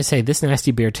 I'm here to say this nasty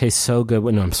beer tastes so good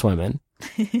when I'm swimming.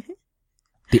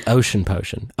 The ocean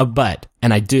potion. But,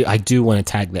 and I do want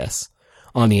to tag this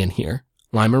on the end here.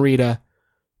 Lime-A-Rita,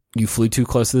 you flew too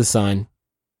close to the sun.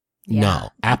 Yeah. No.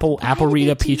 Apple Why did Rita,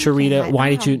 they do Peach Rita. that? Why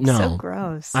did you? It's so No.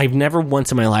 gross. I've never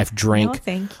once in my life No, drank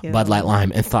thank you. Bud Light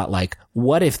Lime and thought like,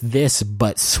 what if this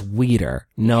but sweeter?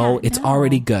 No, Yeah, it's no.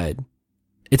 already good.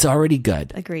 It's already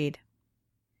good. Agreed.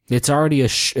 It's already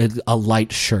a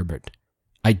light sherbet.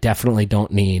 I definitely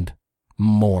don't need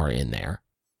more in there.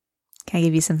 Can I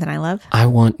give you something I love? I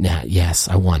want that. Yes,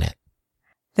 I want it.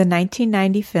 The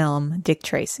 1990 film Dick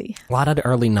Tracy. A lot of the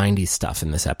early 90s stuff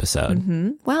in this episode.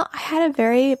 Mm-hmm. Well, I had a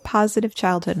very positive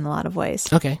childhood in a lot of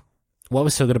ways. Okay. What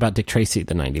was so good about Dick Tracy,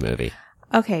 the 90 movie?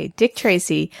 Okay, Dick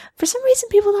Tracy. For some reason,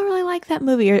 people don't really like that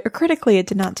movie, or critically, it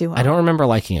did not do well. I don't remember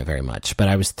liking it very much, but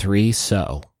I was 3,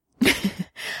 so.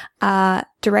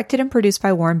 Directed and produced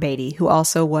by Warren Beatty, who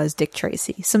also was Dick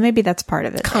Tracy. So maybe that's part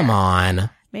of it. Come on.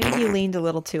 Maybe he leaned a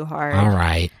little too hard. All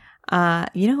right.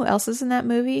 You know who else is in that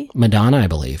movie? Madonna, I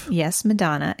believe. Yes,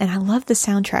 Madonna. And I love the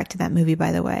soundtrack to that movie,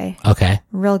 by the way. Okay.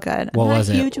 Real good. What I'm not was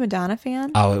a it? huge Madonna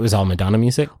fan. Oh, it was all Madonna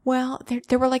music? Well,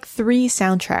 there were like 3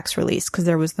 soundtracks released, because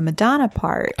there was the Madonna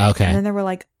part. Okay. And then there were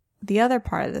like the other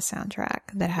part of the soundtrack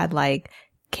that had like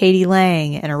Katie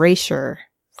Lang and Erasure.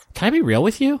 Can I be real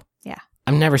with you? Yeah.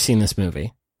 I've never seen this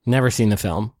movie. Never seen the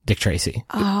film, Dick Tracy.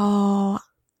 Oh,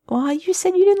 well, you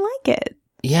said you didn't like it.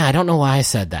 Yeah, I don't know why I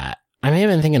said that. I may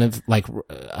have been thinking of like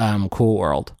Cool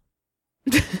World.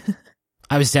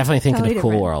 I was definitely thinking Totally of Cool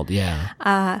different. World,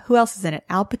 yeah. Who else is in it?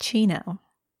 Al Pacino.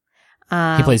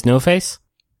 He plays No Face.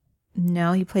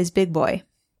 No, he plays Big Boy.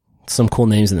 Some cool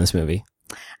names in this movie.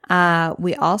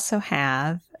 We also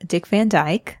have Dick Van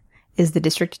Dyke is the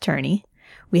district attorney.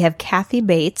 We have Kathy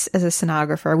Bates as a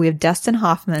stenographer. We have Dustin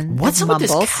Hoffman What's as up with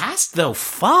Mumbles. this cast though?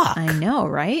 Fuck. I know,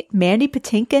 right? Mandy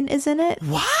Patinkin is in it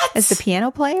What? as the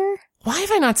piano player. Why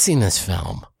have I not seen this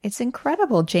film? It's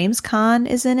incredible. James Caan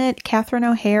is in it. Catherine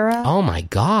O'Hara. Oh my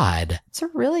god. It's a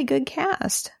really good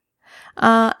cast.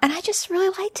 And I just really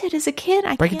liked it as a kid.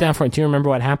 Break it down for me. Do you remember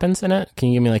what happens in it? Can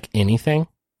you give me like anything?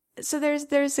 So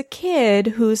there's a kid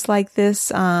who's like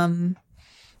this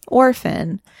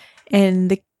orphan, and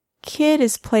the kid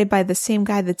is played by the same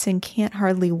guy that's in Can't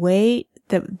Hardly Wait,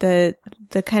 the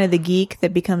kind of the geek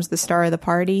that becomes the star of the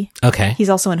party. Okay. He's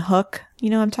also in Hook. You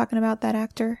know I'm talking about, that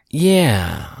actor?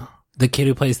 Yeah. The kid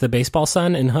who plays the baseball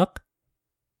son in Hook?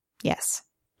 Yes.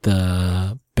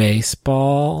 The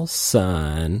baseball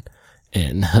son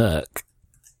in Hook.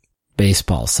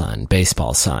 Baseball son,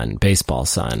 baseball son, baseball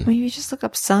son. Well, you just look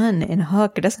up son in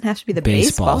Hook. It doesn't have to be the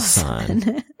Baseball baseball son.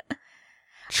 son.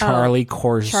 Charlie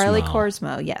Korsmo. Charlie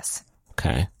Korsmo, yes.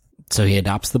 Okay. So he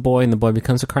adopts the boy and the boy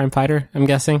becomes a crime fighter, I'm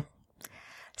guessing?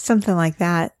 Something like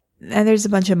that. And there's a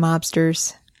bunch of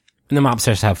mobsters. And the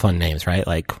mobsters have fun names, right?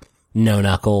 Like No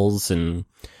Knuckles and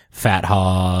Fat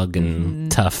Hog and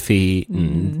Tough Feet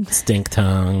and Stink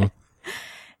Tongue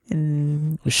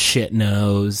And Shit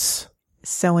Nose,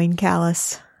 Sewing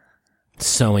Callus.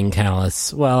 Sewing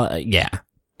Callus. Well, yeah.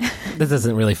 That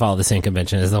doesn't really follow the same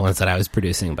convention as the ones that I was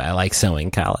producing, but I like Sewing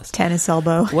Callus. Tennis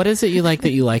Elbow. What is it you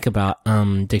like about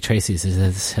Dick Tracy's?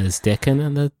 Is his dick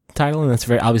in the title, and that's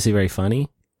very obviously very funny.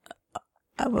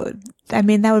 I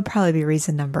mean, that would probably be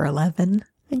reason number 11,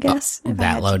 I guess. if I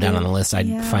That had low to down do on the it. list, I'd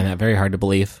Yeah. find that very hard to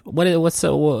believe. What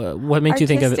made you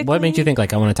think of it? What made you think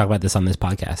like I want to talk about this on this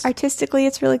podcast? Artistically,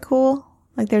 it's really cool.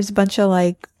 Like, there's a bunch of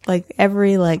like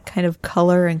every like kind of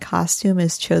color and costume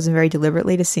is chosen very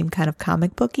deliberately to seem kind of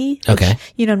comic booky. which, Okay.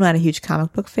 You know, I'm not a huge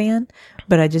comic book fan,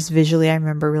 but I just visually, I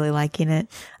remember really liking it.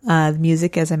 The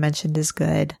music, as I mentioned, is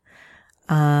good.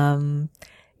 And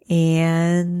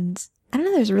I don't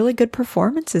know, there's really good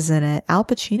performances in it. Al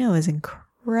Pacino is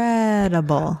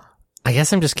incredible. I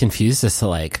guess I'm just confused as to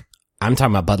like, I'm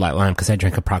talking about Bud Light Lime because I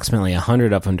drank approximately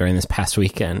 100 of them during this past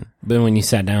weekend. But when you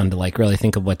sat down to like really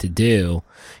think of what to do,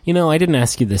 you know, I didn't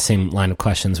ask you the same line of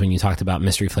questions when you talked about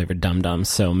mystery flavored Dum Dums.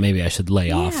 So maybe I should lay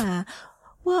off. Yeah.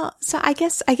 Well, so I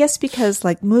guess because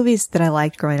like movies that I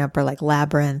liked growing up are like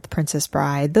Labyrinth, Princess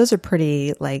Bride. Those are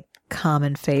pretty like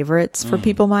common favorites for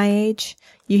people my age.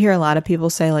 You hear a lot of people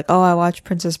say like, "Oh, I watched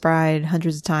Princess Bride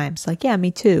hundreds of times." Like, yeah,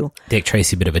 me too. Dick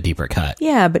Tracy, bit of a deeper cut.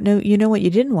 Yeah, but no, you know what you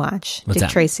didn't watch? What's Dick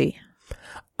that? Tracy.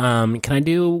 Can I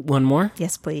do one more?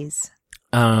 Yes, please.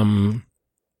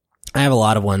 I have a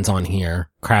lot of ones on here.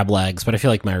 Crab legs, but I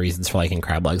feel like my reasons for liking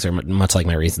crab legs are much like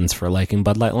my reasons for liking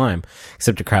Bud Light Lime.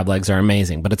 Except the crab legs are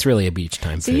amazing, but it's really a beach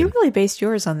time So food. you really based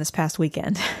yours on this past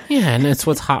weekend. Yeah, and it's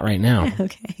what's hot right now.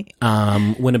 Okay.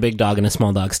 When a big dog and a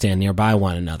small dog stand nearby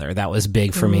one another. That was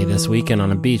big for me this weekend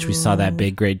on a beach. We saw that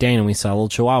big Great Dane and we saw a little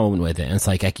Chihuahua with it. And it's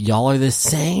like y'all are the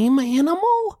same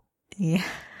animal? Yeah.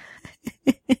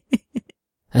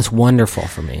 That's wonderful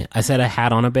for me. I said a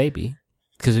hat on a baby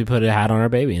because we put a hat on our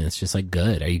baby and it's just like,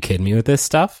 good. Are you kidding me with this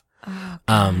stuff? Oh,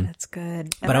 God, that's good.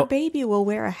 And but our baby will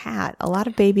wear a hat. A lot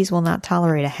of babies will not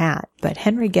tolerate a hat, but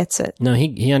Henry gets it. No,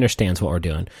 he understands what we're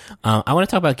doing. I want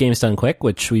to talk about Games Done Quick,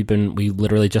 which we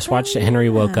literally just watched it. Henry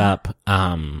woke up,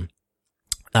 in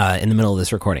the middle of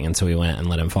this recording. And so we went and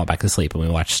let him fall back asleep and we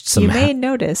watched some. You may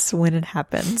notice when it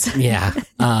happens. Yeah.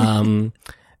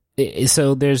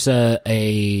 So there's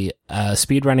a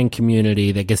speedrunning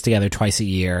community that gets together twice a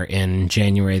year. In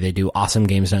January, they do Awesome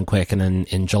Games Done Quick. And then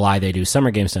in July, they do Summer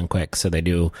Games Done Quick. So they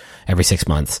do every 6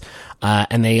 months.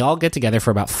 And they all get together for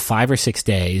about 5 or 6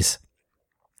 days.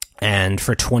 And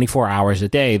for 24 hours a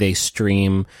day, they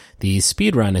stream these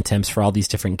speedrun attempts for all these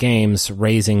different games,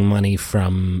 raising money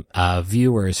from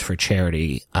viewers for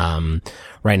charity.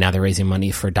 Right now, they're raising money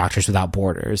for Doctors Without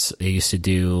Borders. They used to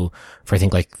do for, I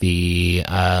think, like the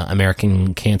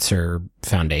American Cancer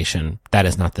Foundation. That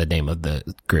is not the name of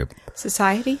the group.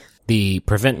 Society? The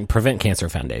Prevent Cancer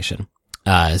Foundation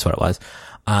is what it was.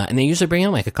 And they usually bring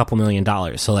in like a couple $1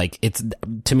 million. So like it's,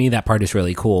 to me, that part is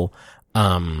really cool.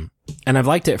 And I've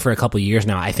liked it for a couple of years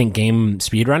now. I think game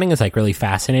speedrunning is like really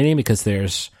fascinating because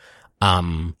there's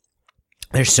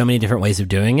so many different ways of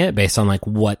doing it based on like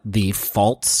what the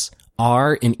faults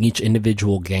are in each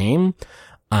individual game.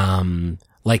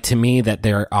 Like to me that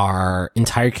there are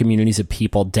entire communities of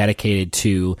people dedicated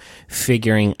to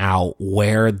figuring out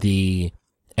where the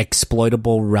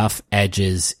exploitable rough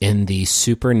edges in the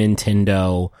Super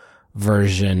Nintendo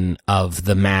version of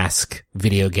the Mask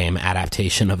video game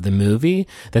adaptation of the movie,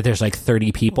 that there's like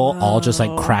 30 people all just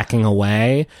like cracking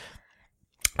away.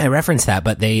 I referenced that,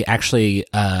 but they actually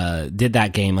did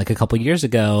that game like a couple years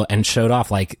ago and showed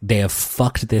off like they have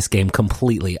fucked this game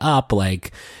completely up.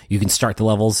 Like you can start the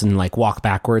levels and like walk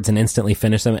backwards and instantly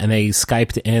finish them. And they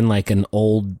Skyped in like an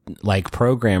old like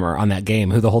programmer on that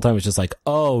game who the whole time was just like,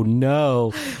 oh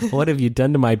no, what have you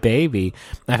done to my baby?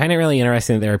 I find it really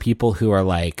interesting that there are people who are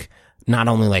like not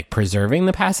only like preserving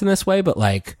the past in this way, but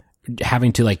like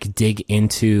having to like dig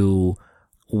into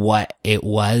what it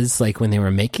was like when they were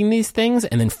making these things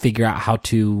and then figure out how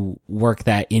to work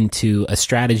that into a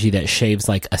strategy that shaves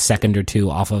like a second or two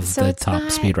off of So the it's top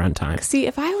not- speedrun time. See,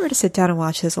 if I were to sit down and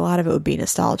watch this, a lot of it would be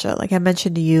nostalgia. Like I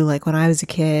mentioned to you, like when I was a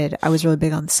kid, I was really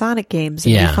big on the Sonic games.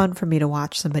 It'd Yeah. be fun for me to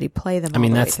watch somebody play them. I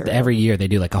mean, all the way that's through. every year they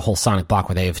do like a whole Sonic block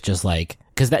where they've just like,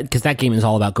 cause that game is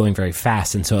all about going very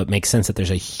fast. And so it makes sense that there's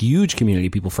a huge community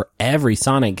of people for every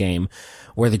Sonic game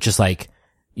where they're just like,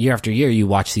 year after year, you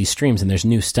watch these streams and there's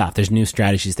new stuff. There's new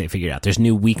strategies they figured out. There's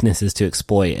new weaknesses to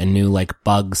exploit and new like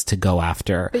bugs to go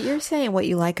after. But you're saying what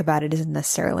you like about it isn't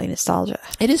necessarily nostalgia.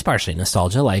 It is partially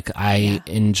nostalgia. Like I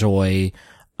enjoy,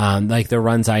 Like the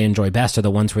runs I enjoy best are the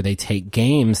ones where they take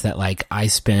games that like I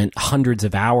spent hundreds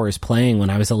of hours playing when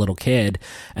I was a little kid,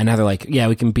 and now they're like, yeah,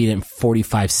 we can beat it in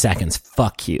 45 seconds.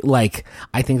 Fuck you. Like,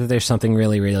 I think that there's something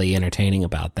really, really entertaining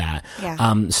about that.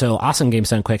 Yeah. So Awesome Games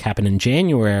Done Quick happened in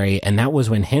January, and that was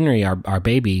when Henry, our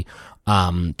baby,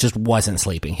 just wasn't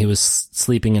sleeping. He was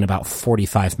sleeping in about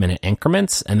 45-minute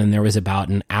increments. And then there was about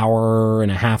an hour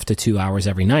and a half to 2 hours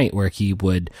every night where he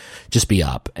would just be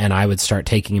up, and I would start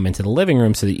taking him into the living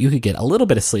room so that you could get a little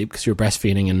bit of sleep because you were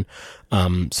breastfeeding.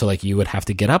 And, so like you would have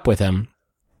to get up with him.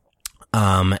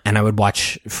 And I would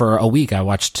watch for a week. I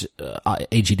watched,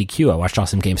 AGDQ. I watched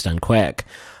Awesome Games Done Quick.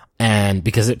 And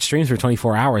because it streams for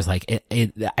 24 hours, like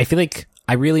I feel like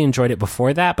I really enjoyed it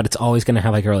before that, but it's always going to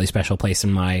have like a really special place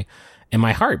in my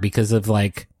heart because of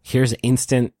like, here's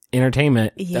instant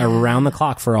entertainment around the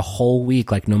clock for a whole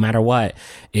week. Like no matter what,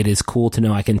 it is cool to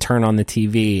know I can turn on the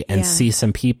TV and see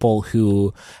some people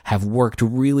who have worked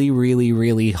really, really,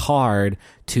 really hard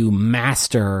to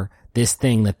master this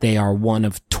thing that they are one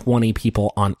of 20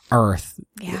 people on earth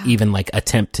even like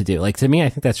attempt to do. Like to me, I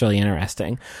think that's really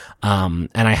interesting. And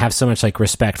I have so much like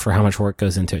respect for how much work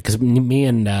goes into it. Cause me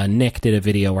and Nick did a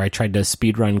video where I tried to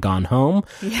speedrun Gone Home,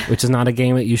 which is not a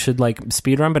game that you should like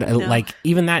speedrun, but like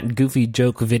even that goofy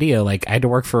joke video, like I had to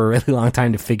work for a really long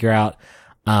time to figure out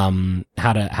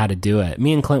how to do it.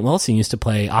 Me and Clint Wilson used to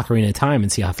play Ocarina of Time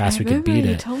and see how fast we could beat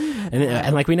it.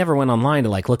 And like we never went online to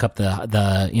like look up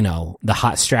the you know, the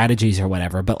hot strategies or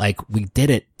whatever, but like we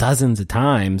did it dozens of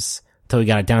times till we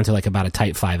got it down to like about a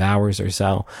tight 5 hours or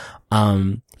so.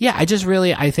 Yeah, I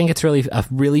think it's really a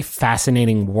really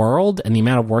fascinating world, and the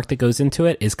amount of work that goes into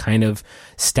it is kind of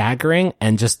staggering,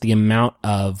 and just the amount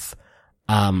of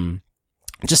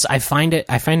I find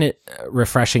it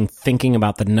refreshing thinking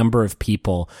about the number of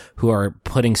people who are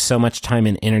putting so much time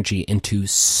and energy into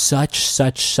such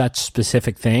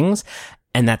specific things,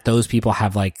 and that those people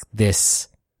have like this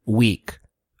week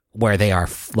where they are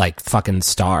like fucking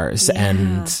stars.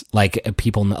 And like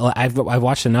people know, I've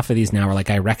watched enough of these now where like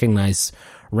I recognize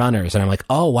runners and I'm like,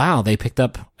 oh wow, they picked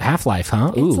up Half-Life,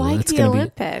 huh? It's like the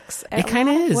Olympics. It kind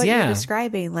of is, what yeah. You're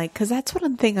describing, like, because that's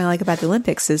one thing I like about the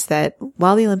Olympics is that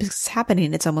while the Olympics is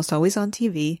happening, it's almost always on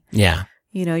TV. Yeah.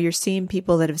 You know, you're seeing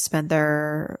people that have spent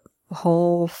their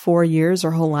whole 4 years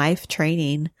or whole life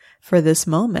training for this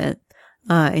moment.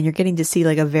 And you're getting to see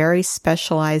like a very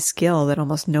specialized skill that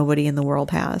almost nobody in the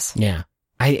world has. Yeah.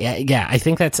 I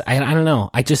think that's, I don't know.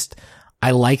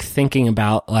 I like thinking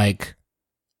about like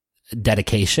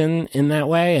dedication in that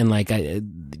way. And like,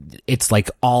 it's like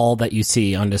all that you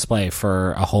see on display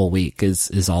for a whole week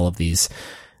is all of these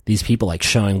people like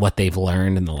showing what they've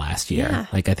learned in the last year. Yeah.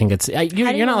 Like, I think it's,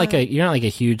 you're not like a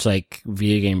huge like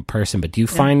video game person, but do you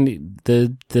find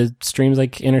the streams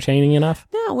like entertaining enough?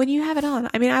 No, when you have it on.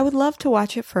 I mean, I would love to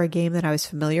watch it for a game that I was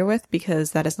familiar with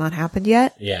because that has not happened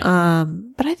yet. Yeah.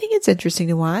 But I think it's interesting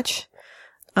to watch.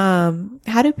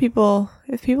 If people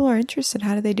are interested,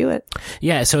 how do they do it?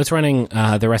 Yeah. So it's running,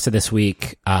 the rest of this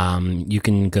week. You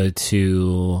can go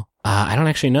to, I don't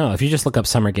actually know. If you just look up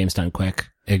Summer Games Done Quick,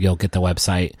 you'll get the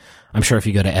website. I'm sure if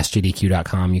you go to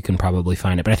sgdq.com, you can probably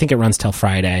find it, but I think it runs till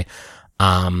Friday.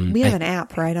 We have an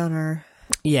app right on our...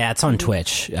 Yeah, it's on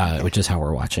Twitch, which is how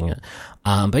we're watching it.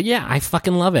 But yeah, I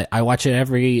fucking love it. I watch it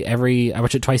I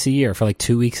watch it twice a year for like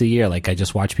 2 weeks a year. Like I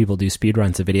just watch people do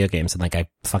speedruns of video games and like I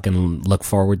fucking look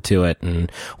forward to it.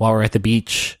 And while we're at the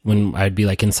beach, when I'd be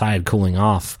like inside cooling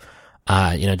off,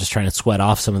 just trying to sweat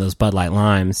off some of those Bud Light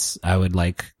Limes, I would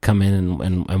like come in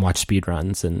and watch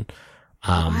speedruns. And,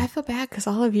 I feel bad because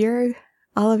all of your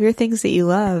things that you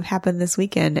love happened this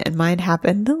weekend, and mine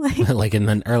happened like in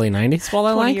the early 90s. Well,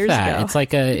 I like that. Ago.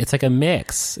 It's like a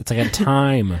mix. It's like a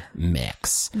time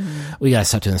mix. We gotta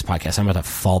stop doing this podcast. I'm about to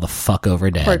fall the fuck over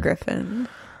dead. Poor Griffin.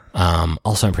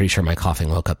 Also, I'm pretty sure my coughing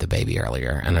woke up the baby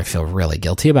earlier, and I feel really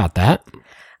guilty about that.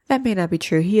 That may not be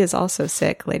true. He is also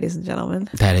sick, ladies and gentlemen.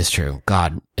 That is true.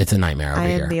 God, it's a nightmare over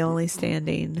here. I am the only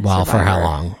standing Well, survivor. for how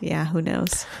long? Yeah, who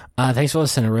knows? Thanks for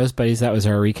listening to Rose Buddies. That was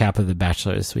our recap of The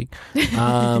Bachelor this week.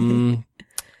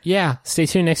 Yeah, stay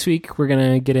tuned next week. We're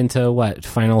going to get into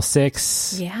Final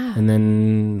 6. Yeah. And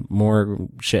then more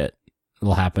shit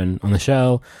will happen on the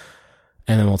show.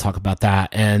 And then we'll talk about that.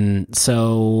 And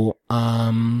so,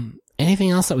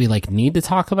 anything else that we need to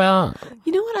talk about?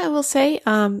 You know what I will say?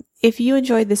 If you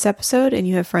enjoyed this episode and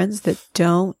you have friends that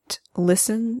don't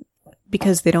listen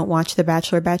because they don't watch The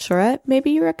Bachelor or Bachelorette, maybe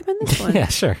you recommend this one. Yeah,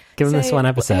 sure. Give them this Say, one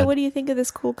episode. Hey, what do you think of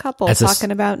this cool couple As a s-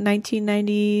 talking about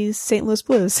 1990s St. Louis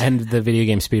Blues? And the video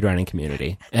game speedrunning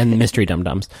community and mystery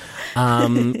dum-dums.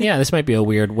 Yeah, this might be a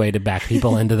weird way to back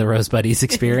people into the Rose Buddies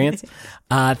experience.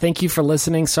 Thank you for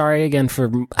listening. Sorry again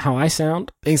for how I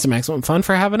sound. Thanks to Maximum Fun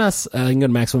for having us. You can go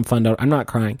to MaximumFun.org. I'm not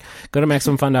crying. Go to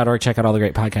MaximumFun.org. Check out all the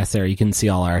great podcasts there. You can see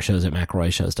all our shows at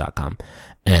McElroyShows.com.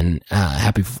 And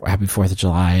happy 4th of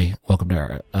July. Welcome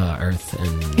to Earth.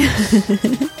 And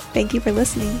Thank you for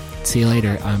listening. see you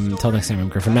later. Until next time, I'm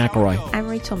Griffin McElroy. I'm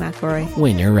Rachel McElroy.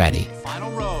 When you're ready. Final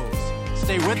rose.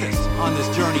 Stay with us on this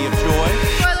journey of joy.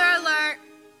 Spoiler alert.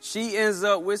 She ends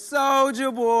up with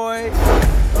Soldier Boy.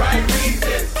 Right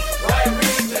reasons. Right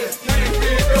reasons. Can't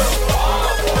get up for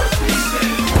all four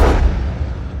seasons.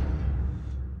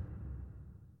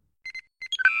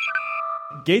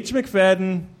 Gates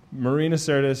McFadden, Marina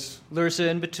Sirtis, Lursa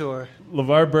and Batur.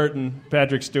 LeVar Burton,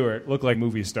 Patrick Stewart look like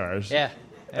movie stars. Yeah.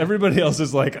 Everybody else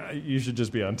is like, you should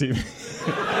just be on TV.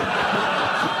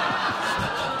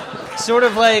 Sort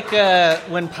of like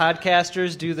when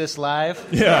podcasters do this live.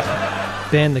 Yeah.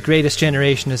 Ben, The Greatest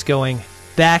Generation is going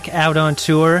back out on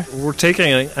tour. We're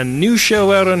taking a new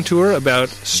show out on tour about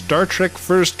Star Trek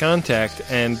First Contact,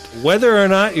 and whether or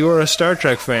not you're a Star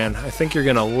Trek fan, I think you're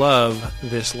going to love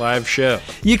this live show.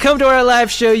 You come to our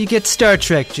live show, you get Star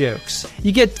Trek jokes,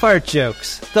 you get fart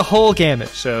jokes, the whole gamut.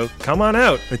 So come on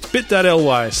out. It's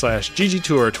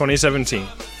bit.ly/GGTour 2017.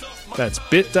 That's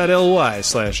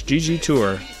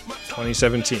bit.ly/GGTour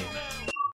 2017.